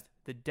Jazz,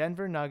 the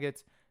Denver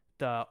Nuggets,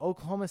 the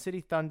Oklahoma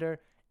City Thunder,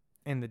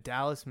 and the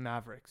Dallas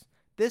Mavericks.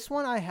 This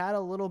one I had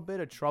a little bit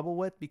of trouble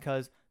with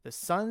because the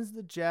Suns,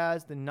 the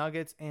Jazz, the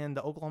Nuggets, and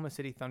the Oklahoma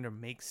City Thunder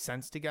make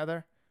sense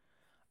together.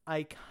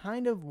 I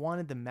kind of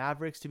wanted the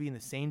Mavericks to be in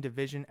the same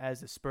division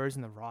as the Spurs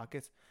and the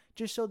Rockets,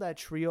 just so that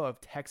trio of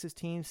Texas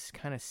teams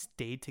kind of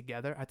stayed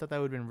together. I thought that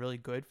would have been really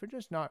good for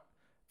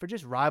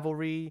just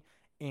rivalry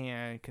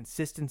and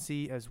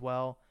consistency as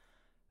well.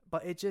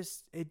 But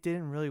it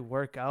didn't really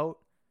work out.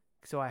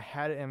 So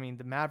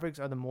the Mavericks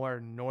are the more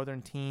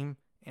northern team,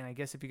 and I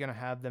guess if you're going to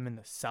have them in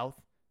the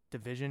South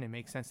Division, it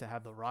makes sense to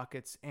have the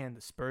Rockets and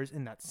the Spurs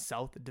in that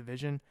South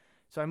Division.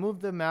 So I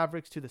moved the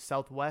Mavericks to the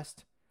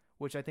Southwest,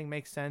 which I think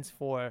makes sense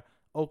for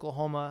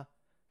Oklahoma,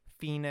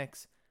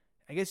 Phoenix.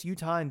 I guess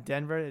Utah and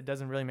Denver, it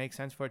doesn't really make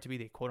sense for it to be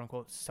the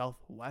quote-unquote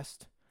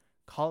Southwest.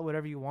 Call it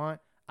whatever you want.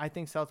 I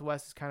think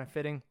Southwest is kind of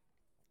fitting.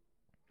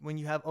 When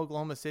you have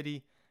Oklahoma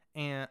City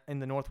and in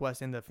the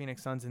Northwest and the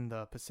Phoenix Suns in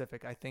the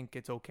Pacific, I think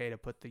it's okay to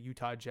put the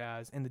Utah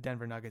Jazz and the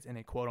Denver Nuggets in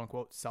a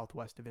quote-unquote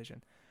Southwest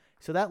division.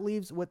 So that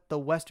leaves with the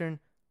Western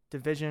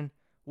Division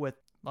with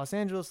Los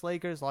Angeles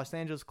Lakers, Los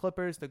Angeles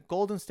Clippers, the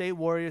Golden State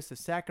Warriors, the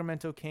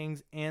Sacramento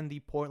Kings, and the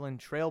Portland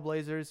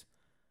Trailblazers.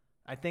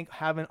 I think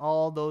having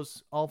all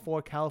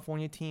four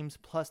California teams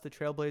plus the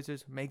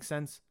Trailblazers makes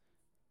sense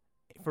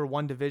for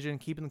one division.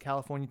 Keeping the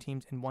California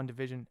teams in one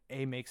division,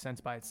 makes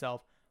sense by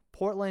itself.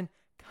 Portland,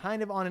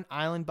 kind of on an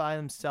island by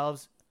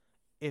themselves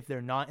if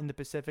they're not in the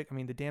Pacific. I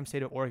mean, the damn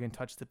state of Oregon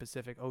touched the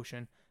Pacific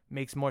Ocean.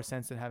 Makes more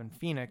sense than having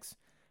Phoenix.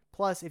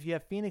 Plus, if you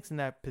have Phoenix in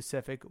that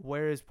Pacific,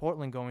 where is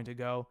Portland going to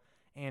go?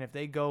 And if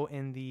they go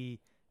in the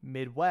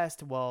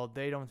Midwest, well,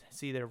 they don't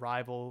see their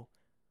rival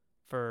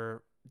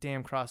for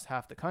damn cross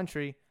half the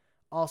country.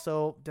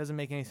 Also, doesn't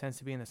make any sense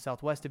to be in the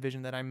Southwest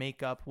Division that I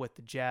make up with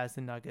the Jazz,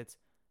 the Nuggets,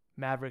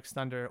 Mavericks,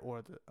 Thunder,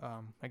 or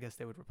I guess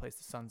they would replace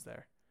the Suns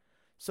there.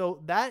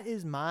 So that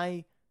is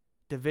my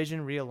division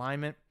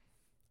realignment.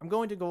 I'm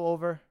going to go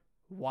over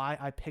why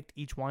I picked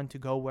each one to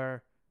go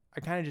where.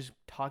 I kind of just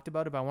talked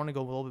about it, but I want to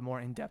go a little bit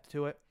more in depth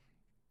to it.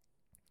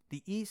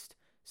 The East,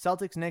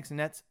 Celtics, Knicks,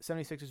 Nets,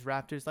 76ers,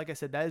 Raptors. Like I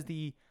said, that is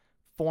the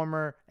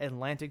former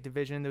Atlantic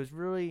Division. There was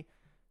really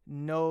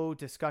no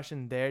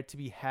discussion there to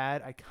be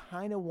had. I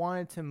kind of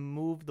wanted to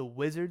move the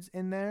Wizards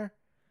in there,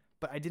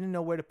 but I didn't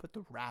know where to put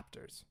the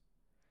Raptors.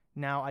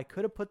 Now, I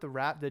could have put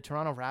the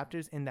Toronto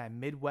Raptors in that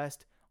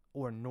Midwest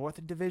or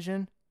North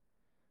Division,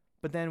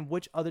 but then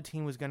which other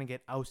team was going to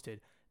get ousted?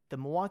 The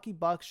Milwaukee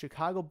Bucks,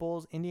 Chicago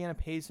Bulls, Indiana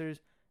Pacers,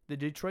 the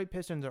Detroit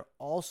Pistons are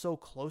all so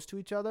close to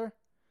each other.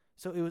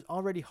 So it was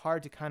already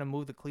hard to kind of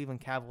move the Cleveland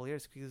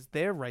Cavaliers because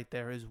they're right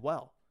there as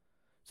well.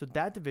 So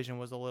that division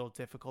was a little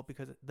difficult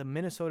because the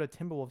Minnesota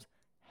Timberwolves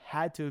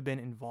had to have been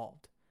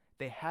involved.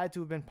 They had to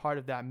have been part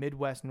of that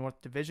Midwest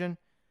North Division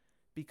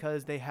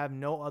because they have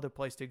no other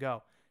place to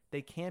go.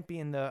 They can't be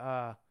in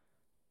the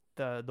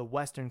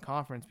Western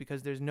Conference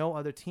because there's no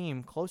other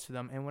team close to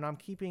them. And when I'm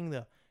keeping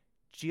the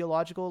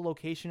geological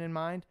location in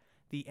mind,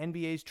 the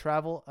NBA's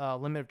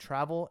limit of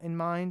travel in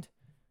mind,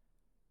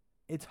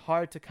 it's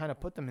hard to kind of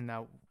put them in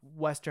that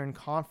Western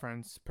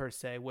Conference per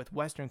se with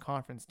Western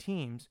Conference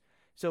teams.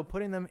 So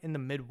putting them in the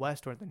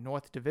Midwest or the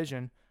North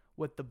Division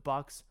with the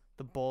Bucks,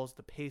 the Bulls,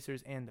 the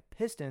Pacers, and the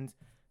Pistons,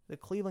 the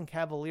Cleveland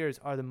Cavaliers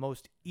are the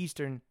most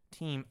Eastern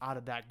team out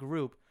of that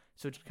group.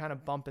 So just kind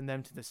of bumping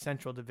them to the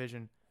Central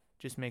Division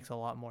just makes a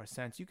lot more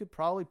sense. You could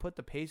probably put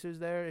the Pacers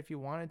there if you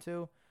wanted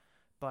to,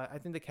 but I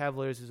think the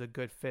Cavaliers is a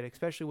good fit,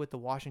 especially with the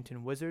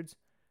Washington Wizards,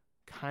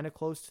 kind of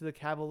close to the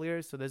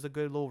Cavaliers. So there's a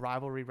good little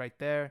rivalry right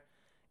there.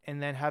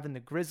 And then having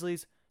the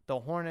Grizzlies, the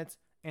Hornets,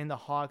 and the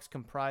Hawks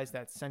comprise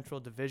that Central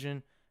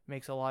Division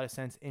makes a lot of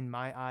sense in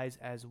my eyes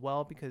as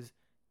well because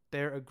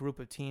they're a group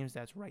of teams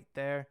that's right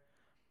there.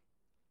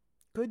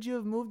 Could you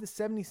have moved the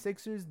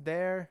 76ers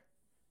there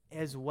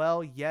as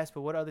well? Yes,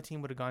 but what other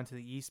team would have gone to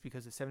the East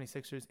because the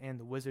 76ers and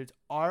the Wizards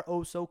are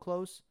oh so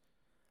close?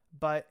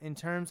 But in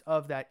terms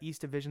of that East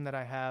Division that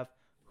I have,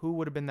 who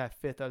would have been that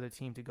fifth other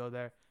team to go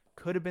there?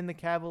 Could have been the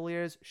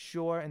Cavaliers,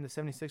 sure, and the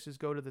 76ers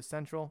go to the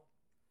Central.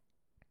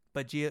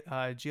 But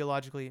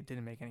geologically, it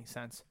didn't make any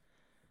sense.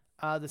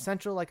 The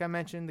Central, like I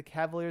mentioned, the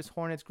Cavaliers,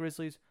 Hornets,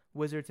 Grizzlies,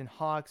 Wizards, and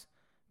Hawks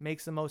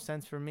makes the most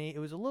sense for me. It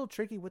was a little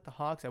tricky with the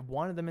Hawks. I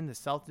wanted them in the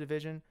South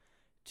Division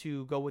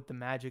to go with the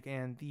Magic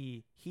and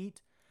the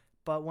Heat.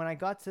 But when I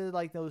got to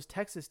like those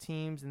Texas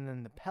teams and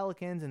then the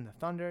Pelicans and the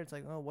Thunder, it's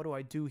like, oh, what do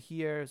I do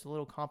here? It's a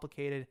little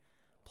complicated.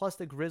 Plus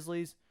the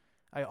Grizzlies,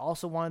 I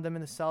also wanted them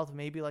in the South,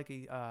 maybe like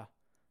a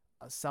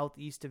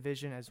Southeast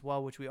division as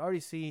well, which we already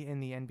see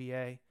in the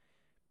NBA.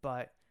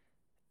 But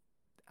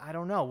I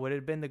don't know. Would it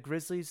have been the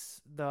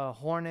Grizzlies, the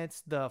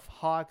Hornets, the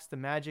Hawks, the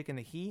Magic, and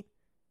the Heat?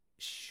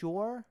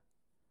 Sure.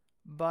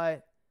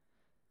 But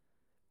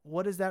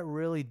what does that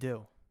really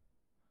do?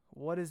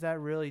 What does that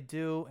really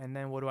do? And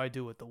then what do I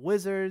do with the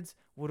Wizards?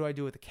 What do I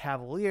do with the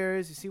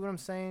Cavaliers? You see what I'm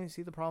saying? You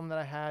see the problem that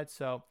I had?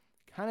 So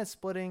kind of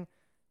splitting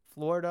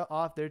Florida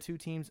off, their two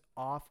teams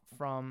off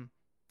from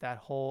that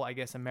whole, I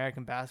guess,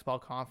 American Basketball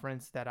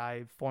Conference that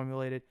I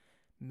formulated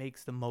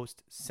makes the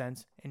most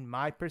sense in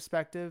my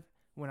perspective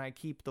when I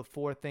keep the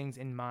four things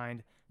in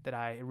mind that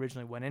I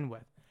originally went in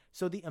with.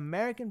 So the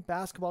American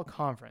Basketball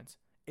Conference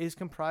is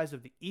comprised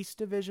of the East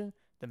Division,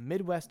 the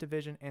Midwest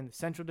Division, and the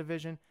Central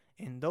Division.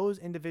 And those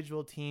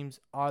individual teams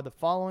are the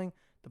following: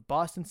 the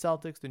Boston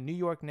Celtics, the New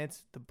York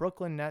Knicks, the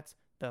Brooklyn Nets,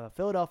 the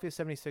Philadelphia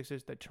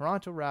 76ers, the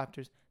Toronto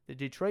Raptors, the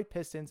Detroit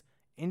Pistons,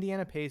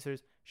 Indiana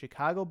Pacers,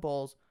 Chicago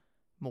Bulls,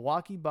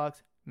 Milwaukee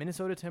Bucks,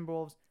 Minnesota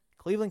Timberwolves,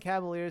 Cleveland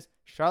Cavaliers,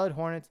 Charlotte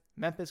Hornets,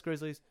 Memphis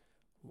Grizzlies,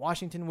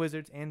 Washington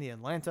Wizards, and the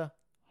Atlanta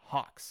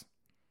Hawks.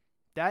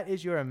 That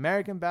is your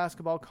American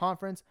Basketball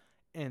Conference,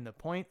 and the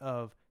point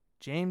of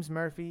James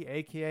Murphy,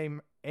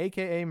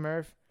 aka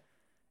Murph.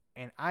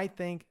 And I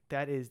think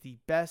that is the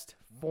best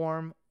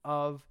form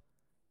of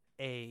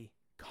a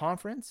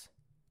conference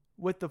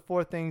with the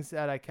four things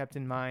that I kept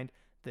in mind: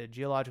 the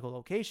geological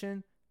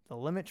location, the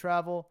limit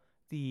travel,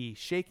 the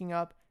shaking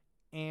up,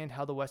 and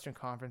how the Western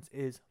Conference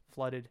is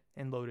flooded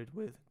and loaded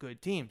with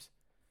good teams.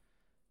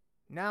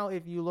 Now,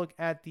 if you look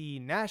at the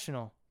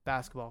National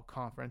Basketball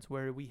Conference,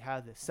 where we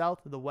have the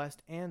South, the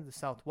West, and the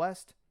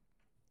Southwest.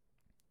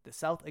 The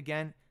South,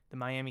 again, the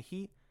Miami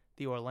Heat,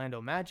 the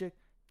Orlando Magic,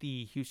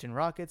 the Houston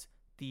Rockets,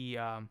 the,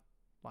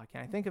 why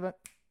can't I think of it?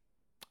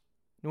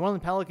 New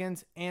Orleans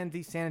Pelicans, and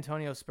the San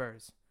Antonio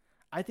Spurs.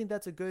 I think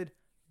that's a good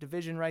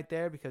division right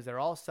there because they're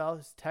all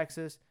South,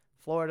 Texas,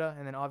 Florida,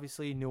 and then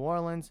obviously New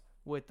Orleans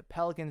with the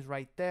Pelicans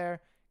right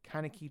there.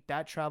 Kind of keep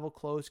that travel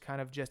close,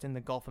 kind of just in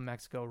the Gulf of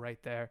Mexico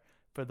right there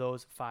for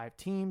those five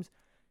teams.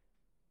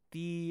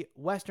 The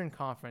Western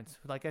Conference,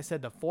 like I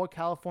said, the four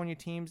California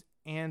teams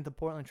and the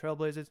Portland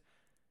Trailblazers,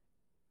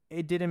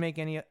 it didn't make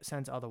any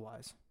sense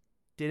otherwise.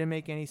 Just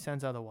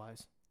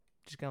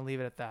going to leave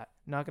it at that.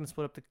 Not going to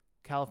split up the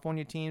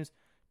California teams.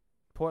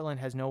 Portland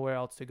has nowhere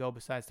else to go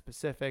besides the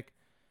Pacific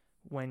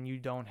when you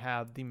don't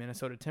have the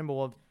Minnesota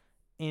Timberwolves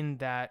in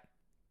that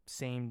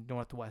same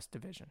Northwest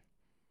division.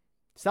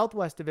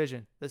 Southwest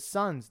division, the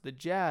Suns, the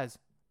Jazz,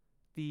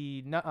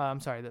 the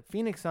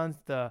Phoenix Suns,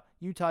 the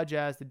Utah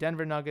Jazz, the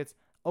Denver Nuggets,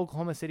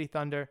 Oklahoma City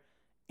Thunder,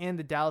 and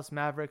the Dallas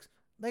Mavericks.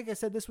 Like I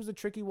said, this was a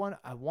tricky one.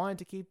 I wanted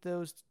to keep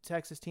those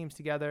Texas teams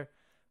together,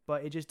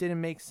 but it just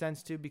didn't make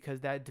sense to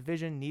because that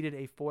division needed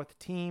a fourth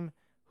team.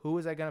 Who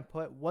was I going to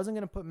put? Wasn't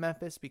going to put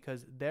Memphis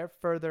because they're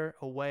further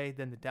away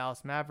than the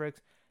Dallas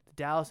Mavericks. The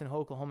Dallas and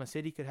Oklahoma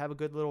City could have a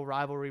good little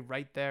rivalry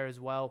right there as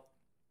well.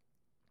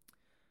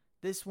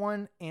 This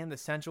one and the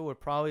Central were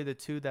probably the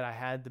two that I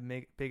had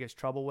the biggest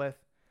trouble with.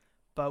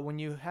 But when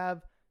you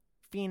have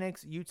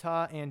Phoenix,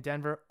 Utah, and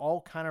Denver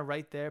all kind of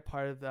right there,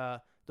 part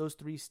of those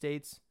three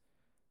states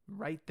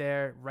right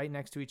there, right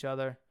next to each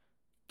other,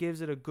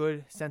 gives it a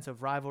good sense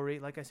of rivalry.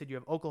 Like I said, you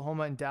have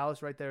Oklahoma and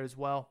Dallas right there as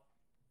well.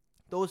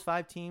 Those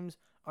five teams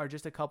are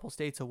just a couple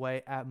states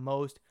away at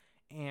most,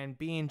 and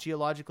being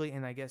geologically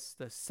in, I guess,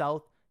 the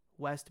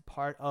southwest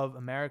part of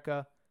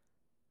America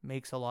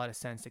makes a lot of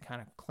sense to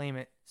kind of claim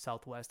it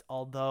Southwest,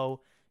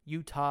 although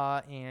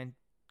Utah and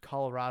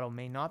Colorado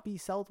may not be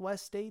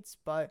Southwest states,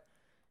 but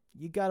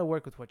you got to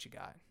work with what you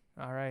got.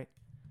 All right.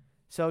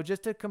 So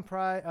just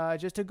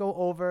to go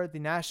over the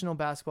National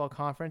Basketball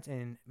Conference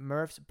in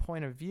Murph's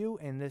point of view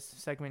in this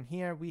segment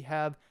here, we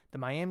have the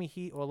Miami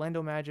Heat,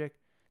 Orlando Magic,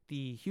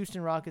 the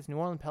Houston Rockets, New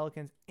Orleans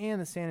Pelicans, and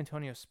the San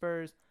Antonio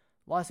Spurs,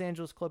 Los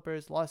Angeles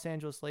Clippers, Los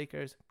Angeles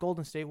Lakers,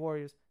 Golden State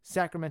Warriors,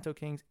 Sacramento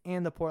Kings,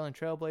 and the Portland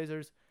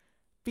Trailblazers,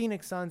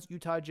 Phoenix Suns,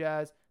 Utah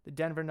Jazz, the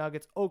Denver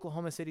Nuggets,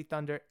 Oklahoma City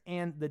Thunder,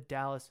 and the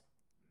Dallas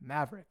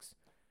Mavericks.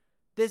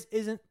 This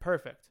isn't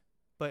perfect,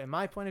 but in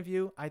my point of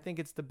view, I think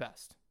it's the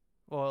best.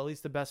 Well, at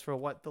least the best for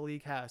what the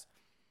league has.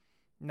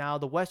 Now,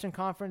 the Western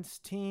Conference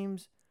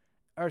teams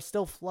are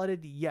still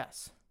flooded,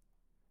 yes.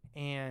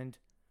 And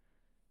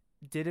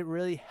did it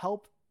really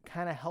help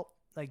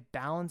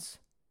balance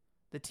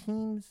the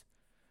teams?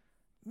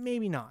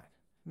 Maybe not.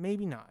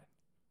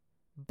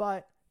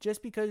 But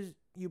just because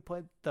you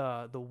put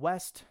the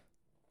West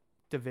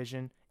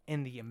Division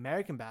in the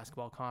American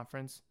Basketball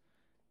Conference,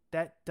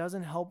 that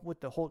doesn't help with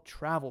the whole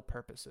travel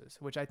purposes,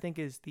 which I think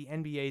is the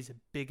NBA's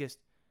biggest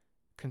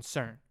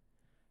concern.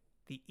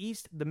 The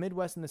East, the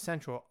Midwest, and the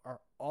Central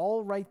are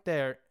all right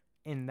there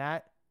in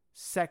that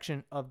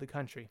section of the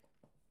country.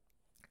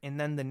 And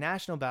then the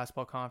National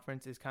Basketball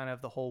Conference is kind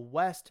of the whole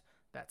West,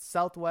 that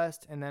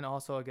Southwest, and then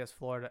also, I guess,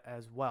 Florida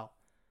as well.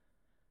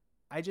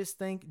 I just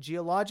think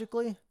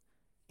geologically,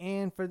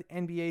 and for the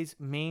NBA's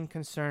main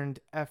concerned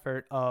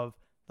effort of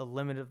the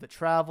limit of the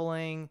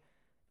traveling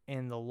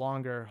and the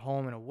longer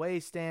home and away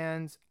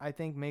stands, I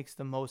think makes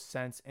the most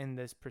sense in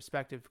this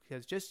perspective,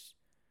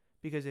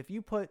 because if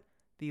you put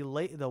the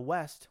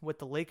West with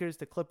the Lakers,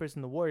 the Clippers,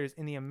 and the Warriors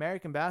in the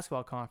American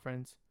Basketball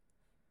Conference,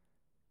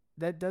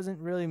 that doesn't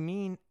really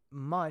mean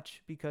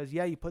much, because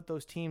you put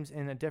those teams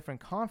in a different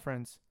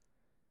conference,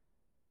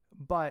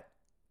 but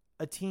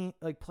a team,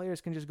 like,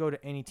 players can just go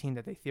to any team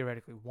that they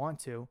theoretically want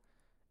to,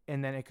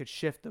 and then it could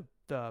shift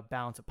the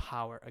balance of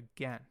power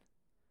again.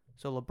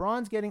 So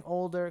LeBron's getting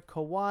older,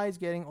 Kawhi's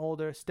getting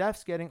older,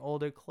 Steph's getting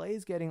older,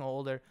 Klay's getting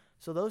older.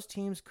 So those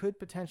teams could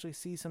potentially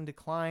see some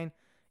decline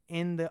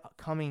in the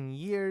coming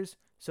years.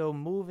 So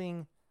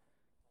moving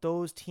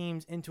those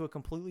teams into a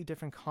completely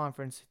different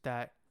conference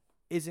that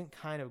isn't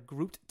kind of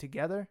grouped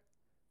together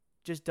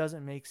just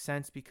doesn't make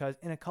sense, because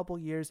in a couple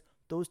years,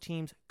 those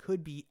teams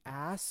could be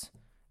ass.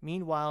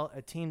 Meanwhile,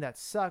 a team that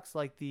sucks,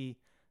 like the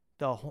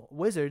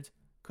Wizards,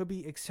 could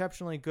be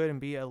exceptionally good and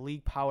be a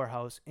league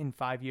powerhouse in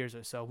 5 years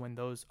or so when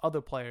those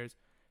other players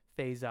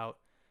phase out.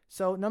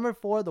 So number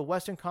 4, the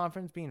Western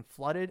Conference being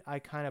flooded, I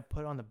kind of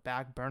put on the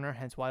back burner,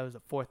 hence why it was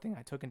the 4th thing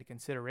I took into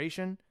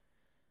consideration,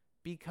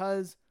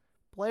 because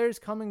players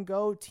come and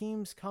go,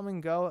 teams come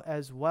and go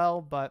as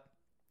well, but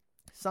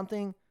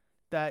something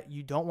that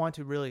you don't want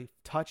to really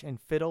touch and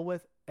fiddle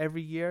with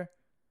every year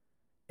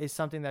is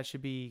something that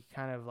should be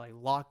kind of like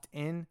locked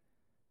in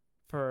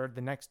for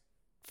the next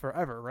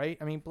forever, right?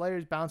 I mean,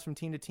 players bounce from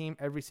team to team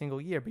every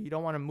single year, but you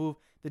don't want to move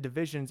the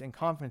divisions and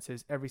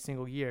conferences every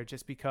single year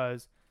just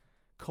because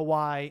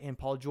Kawhi and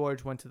Paul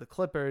George went to the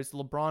Clippers,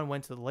 LeBron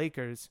went to the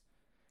Lakers,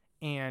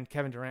 and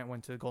Kevin Durant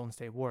went to the Golden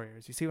State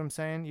Warriors. You see what I'm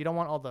saying? You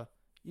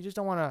just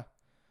don't want to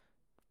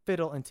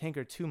fiddle and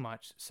tinker too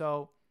much.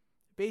 So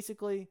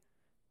basically,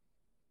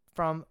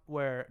 from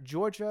where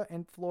Georgia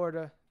and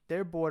Florida,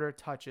 their border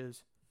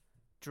touches,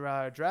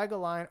 drag a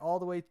line all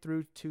the way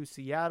through to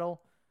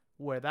Seattle.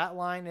 Where that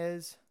line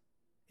is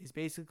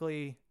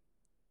basically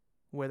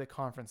where the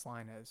conference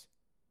line is.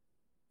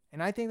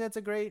 And I think that's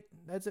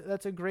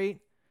a great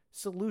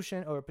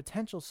solution, or a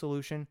potential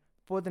solution,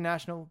 for the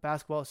National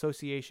Basketball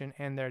Association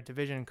and their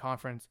division and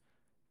conference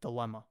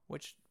dilemma,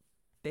 which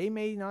they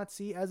may not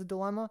see as a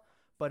dilemma,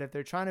 but if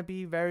they're trying to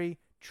be very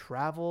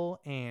travel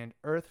and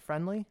earth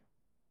friendly,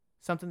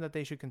 something that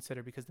they should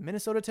consider, because the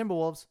Minnesota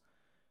Timberwolves,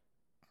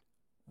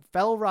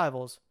 fellow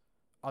rivals,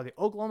 are the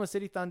Oklahoma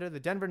City Thunder, the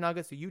Denver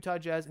Nuggets, the Utah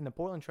Jazz, and the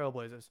Portland Trail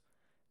Blazers.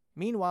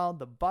 Meanwhile,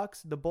 the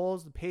Bucks, the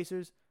Bulls, the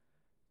Pacers,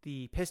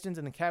 the Pistons,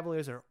 and the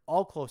Cavaliers are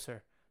all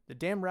closer. The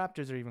damn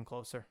Raptors are even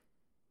closer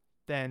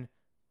than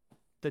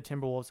the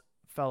Timberwolves'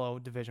 fellow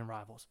division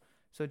rivals.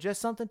 So just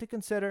something to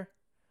consider.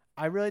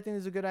 I really think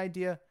this is a good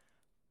idea.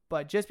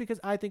 But just because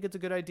I think it's a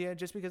good idea,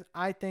 just because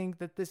I think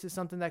that this is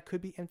something that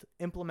could be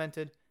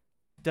implemented,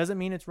 doesn't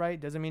mean it's right,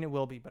 doesn't mean it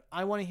will be. But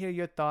I want to hear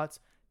your thoughts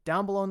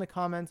down below in the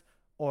comments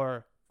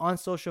or on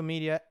social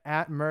media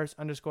at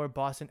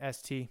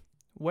Merce_BostonST,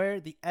 where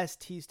the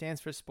ST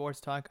stands for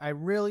Sports Talk. I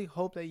really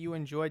hope that you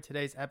enjoyed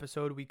today's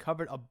episode. We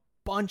covered a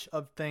bunch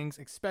of things,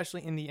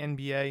 especially in the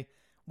NBA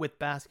with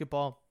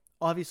basketball.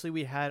 Obviously,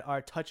 we had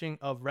our touching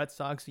of Red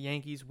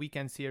Sox-Yankees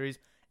weekend series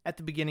at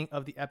the beginning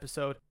of the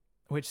episode,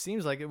 which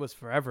seems like it was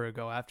forever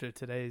ago after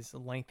today's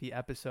lengthy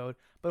episode.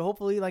 But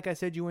hopefully, like I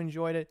said, you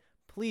enjoyed it.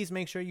 Please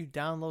make sure you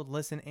download,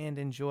 listen, and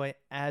enjoy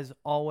as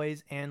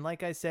always. And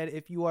like I said,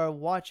 if you are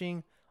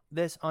watching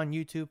this on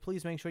YouTube,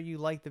 please make sure you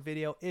like the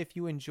video if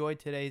you enjoyed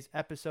today's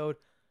episode.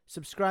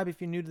 Subscribe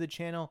if you're new to the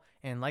channel,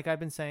 and like I've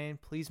been saying,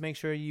 please make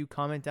sure you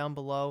comment down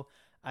below,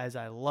 as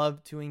I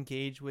love to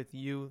engage with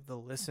you, the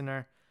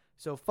listener.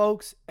 So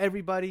folks,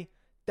 everybody,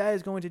 that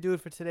is going to do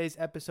it for today's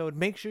episode.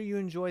 Make sure you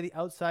enjoy the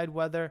outside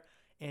weather,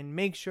 and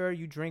make sure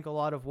you drink a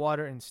lot of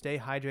water and stay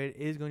hydrated.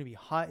 It is going to be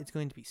hot. It's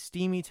going to be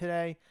steamy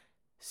today.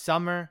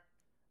 Summer,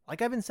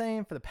 like I've been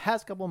saying for the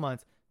past couple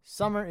months,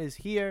 summer is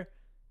here.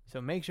 So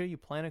make sure you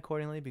plan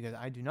accordingly, because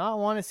I do not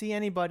want to see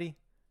anybody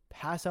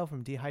pass out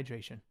from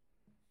dehydration.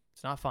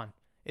 It's not fun.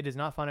 It is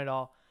not fun at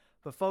all.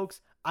 But folks,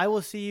 I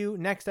will see you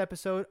next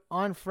episode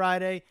on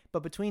Friday.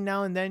 But between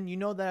now and then, you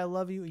know that I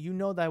love you. You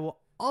know that I will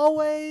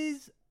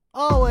always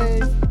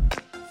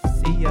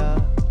see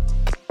ya.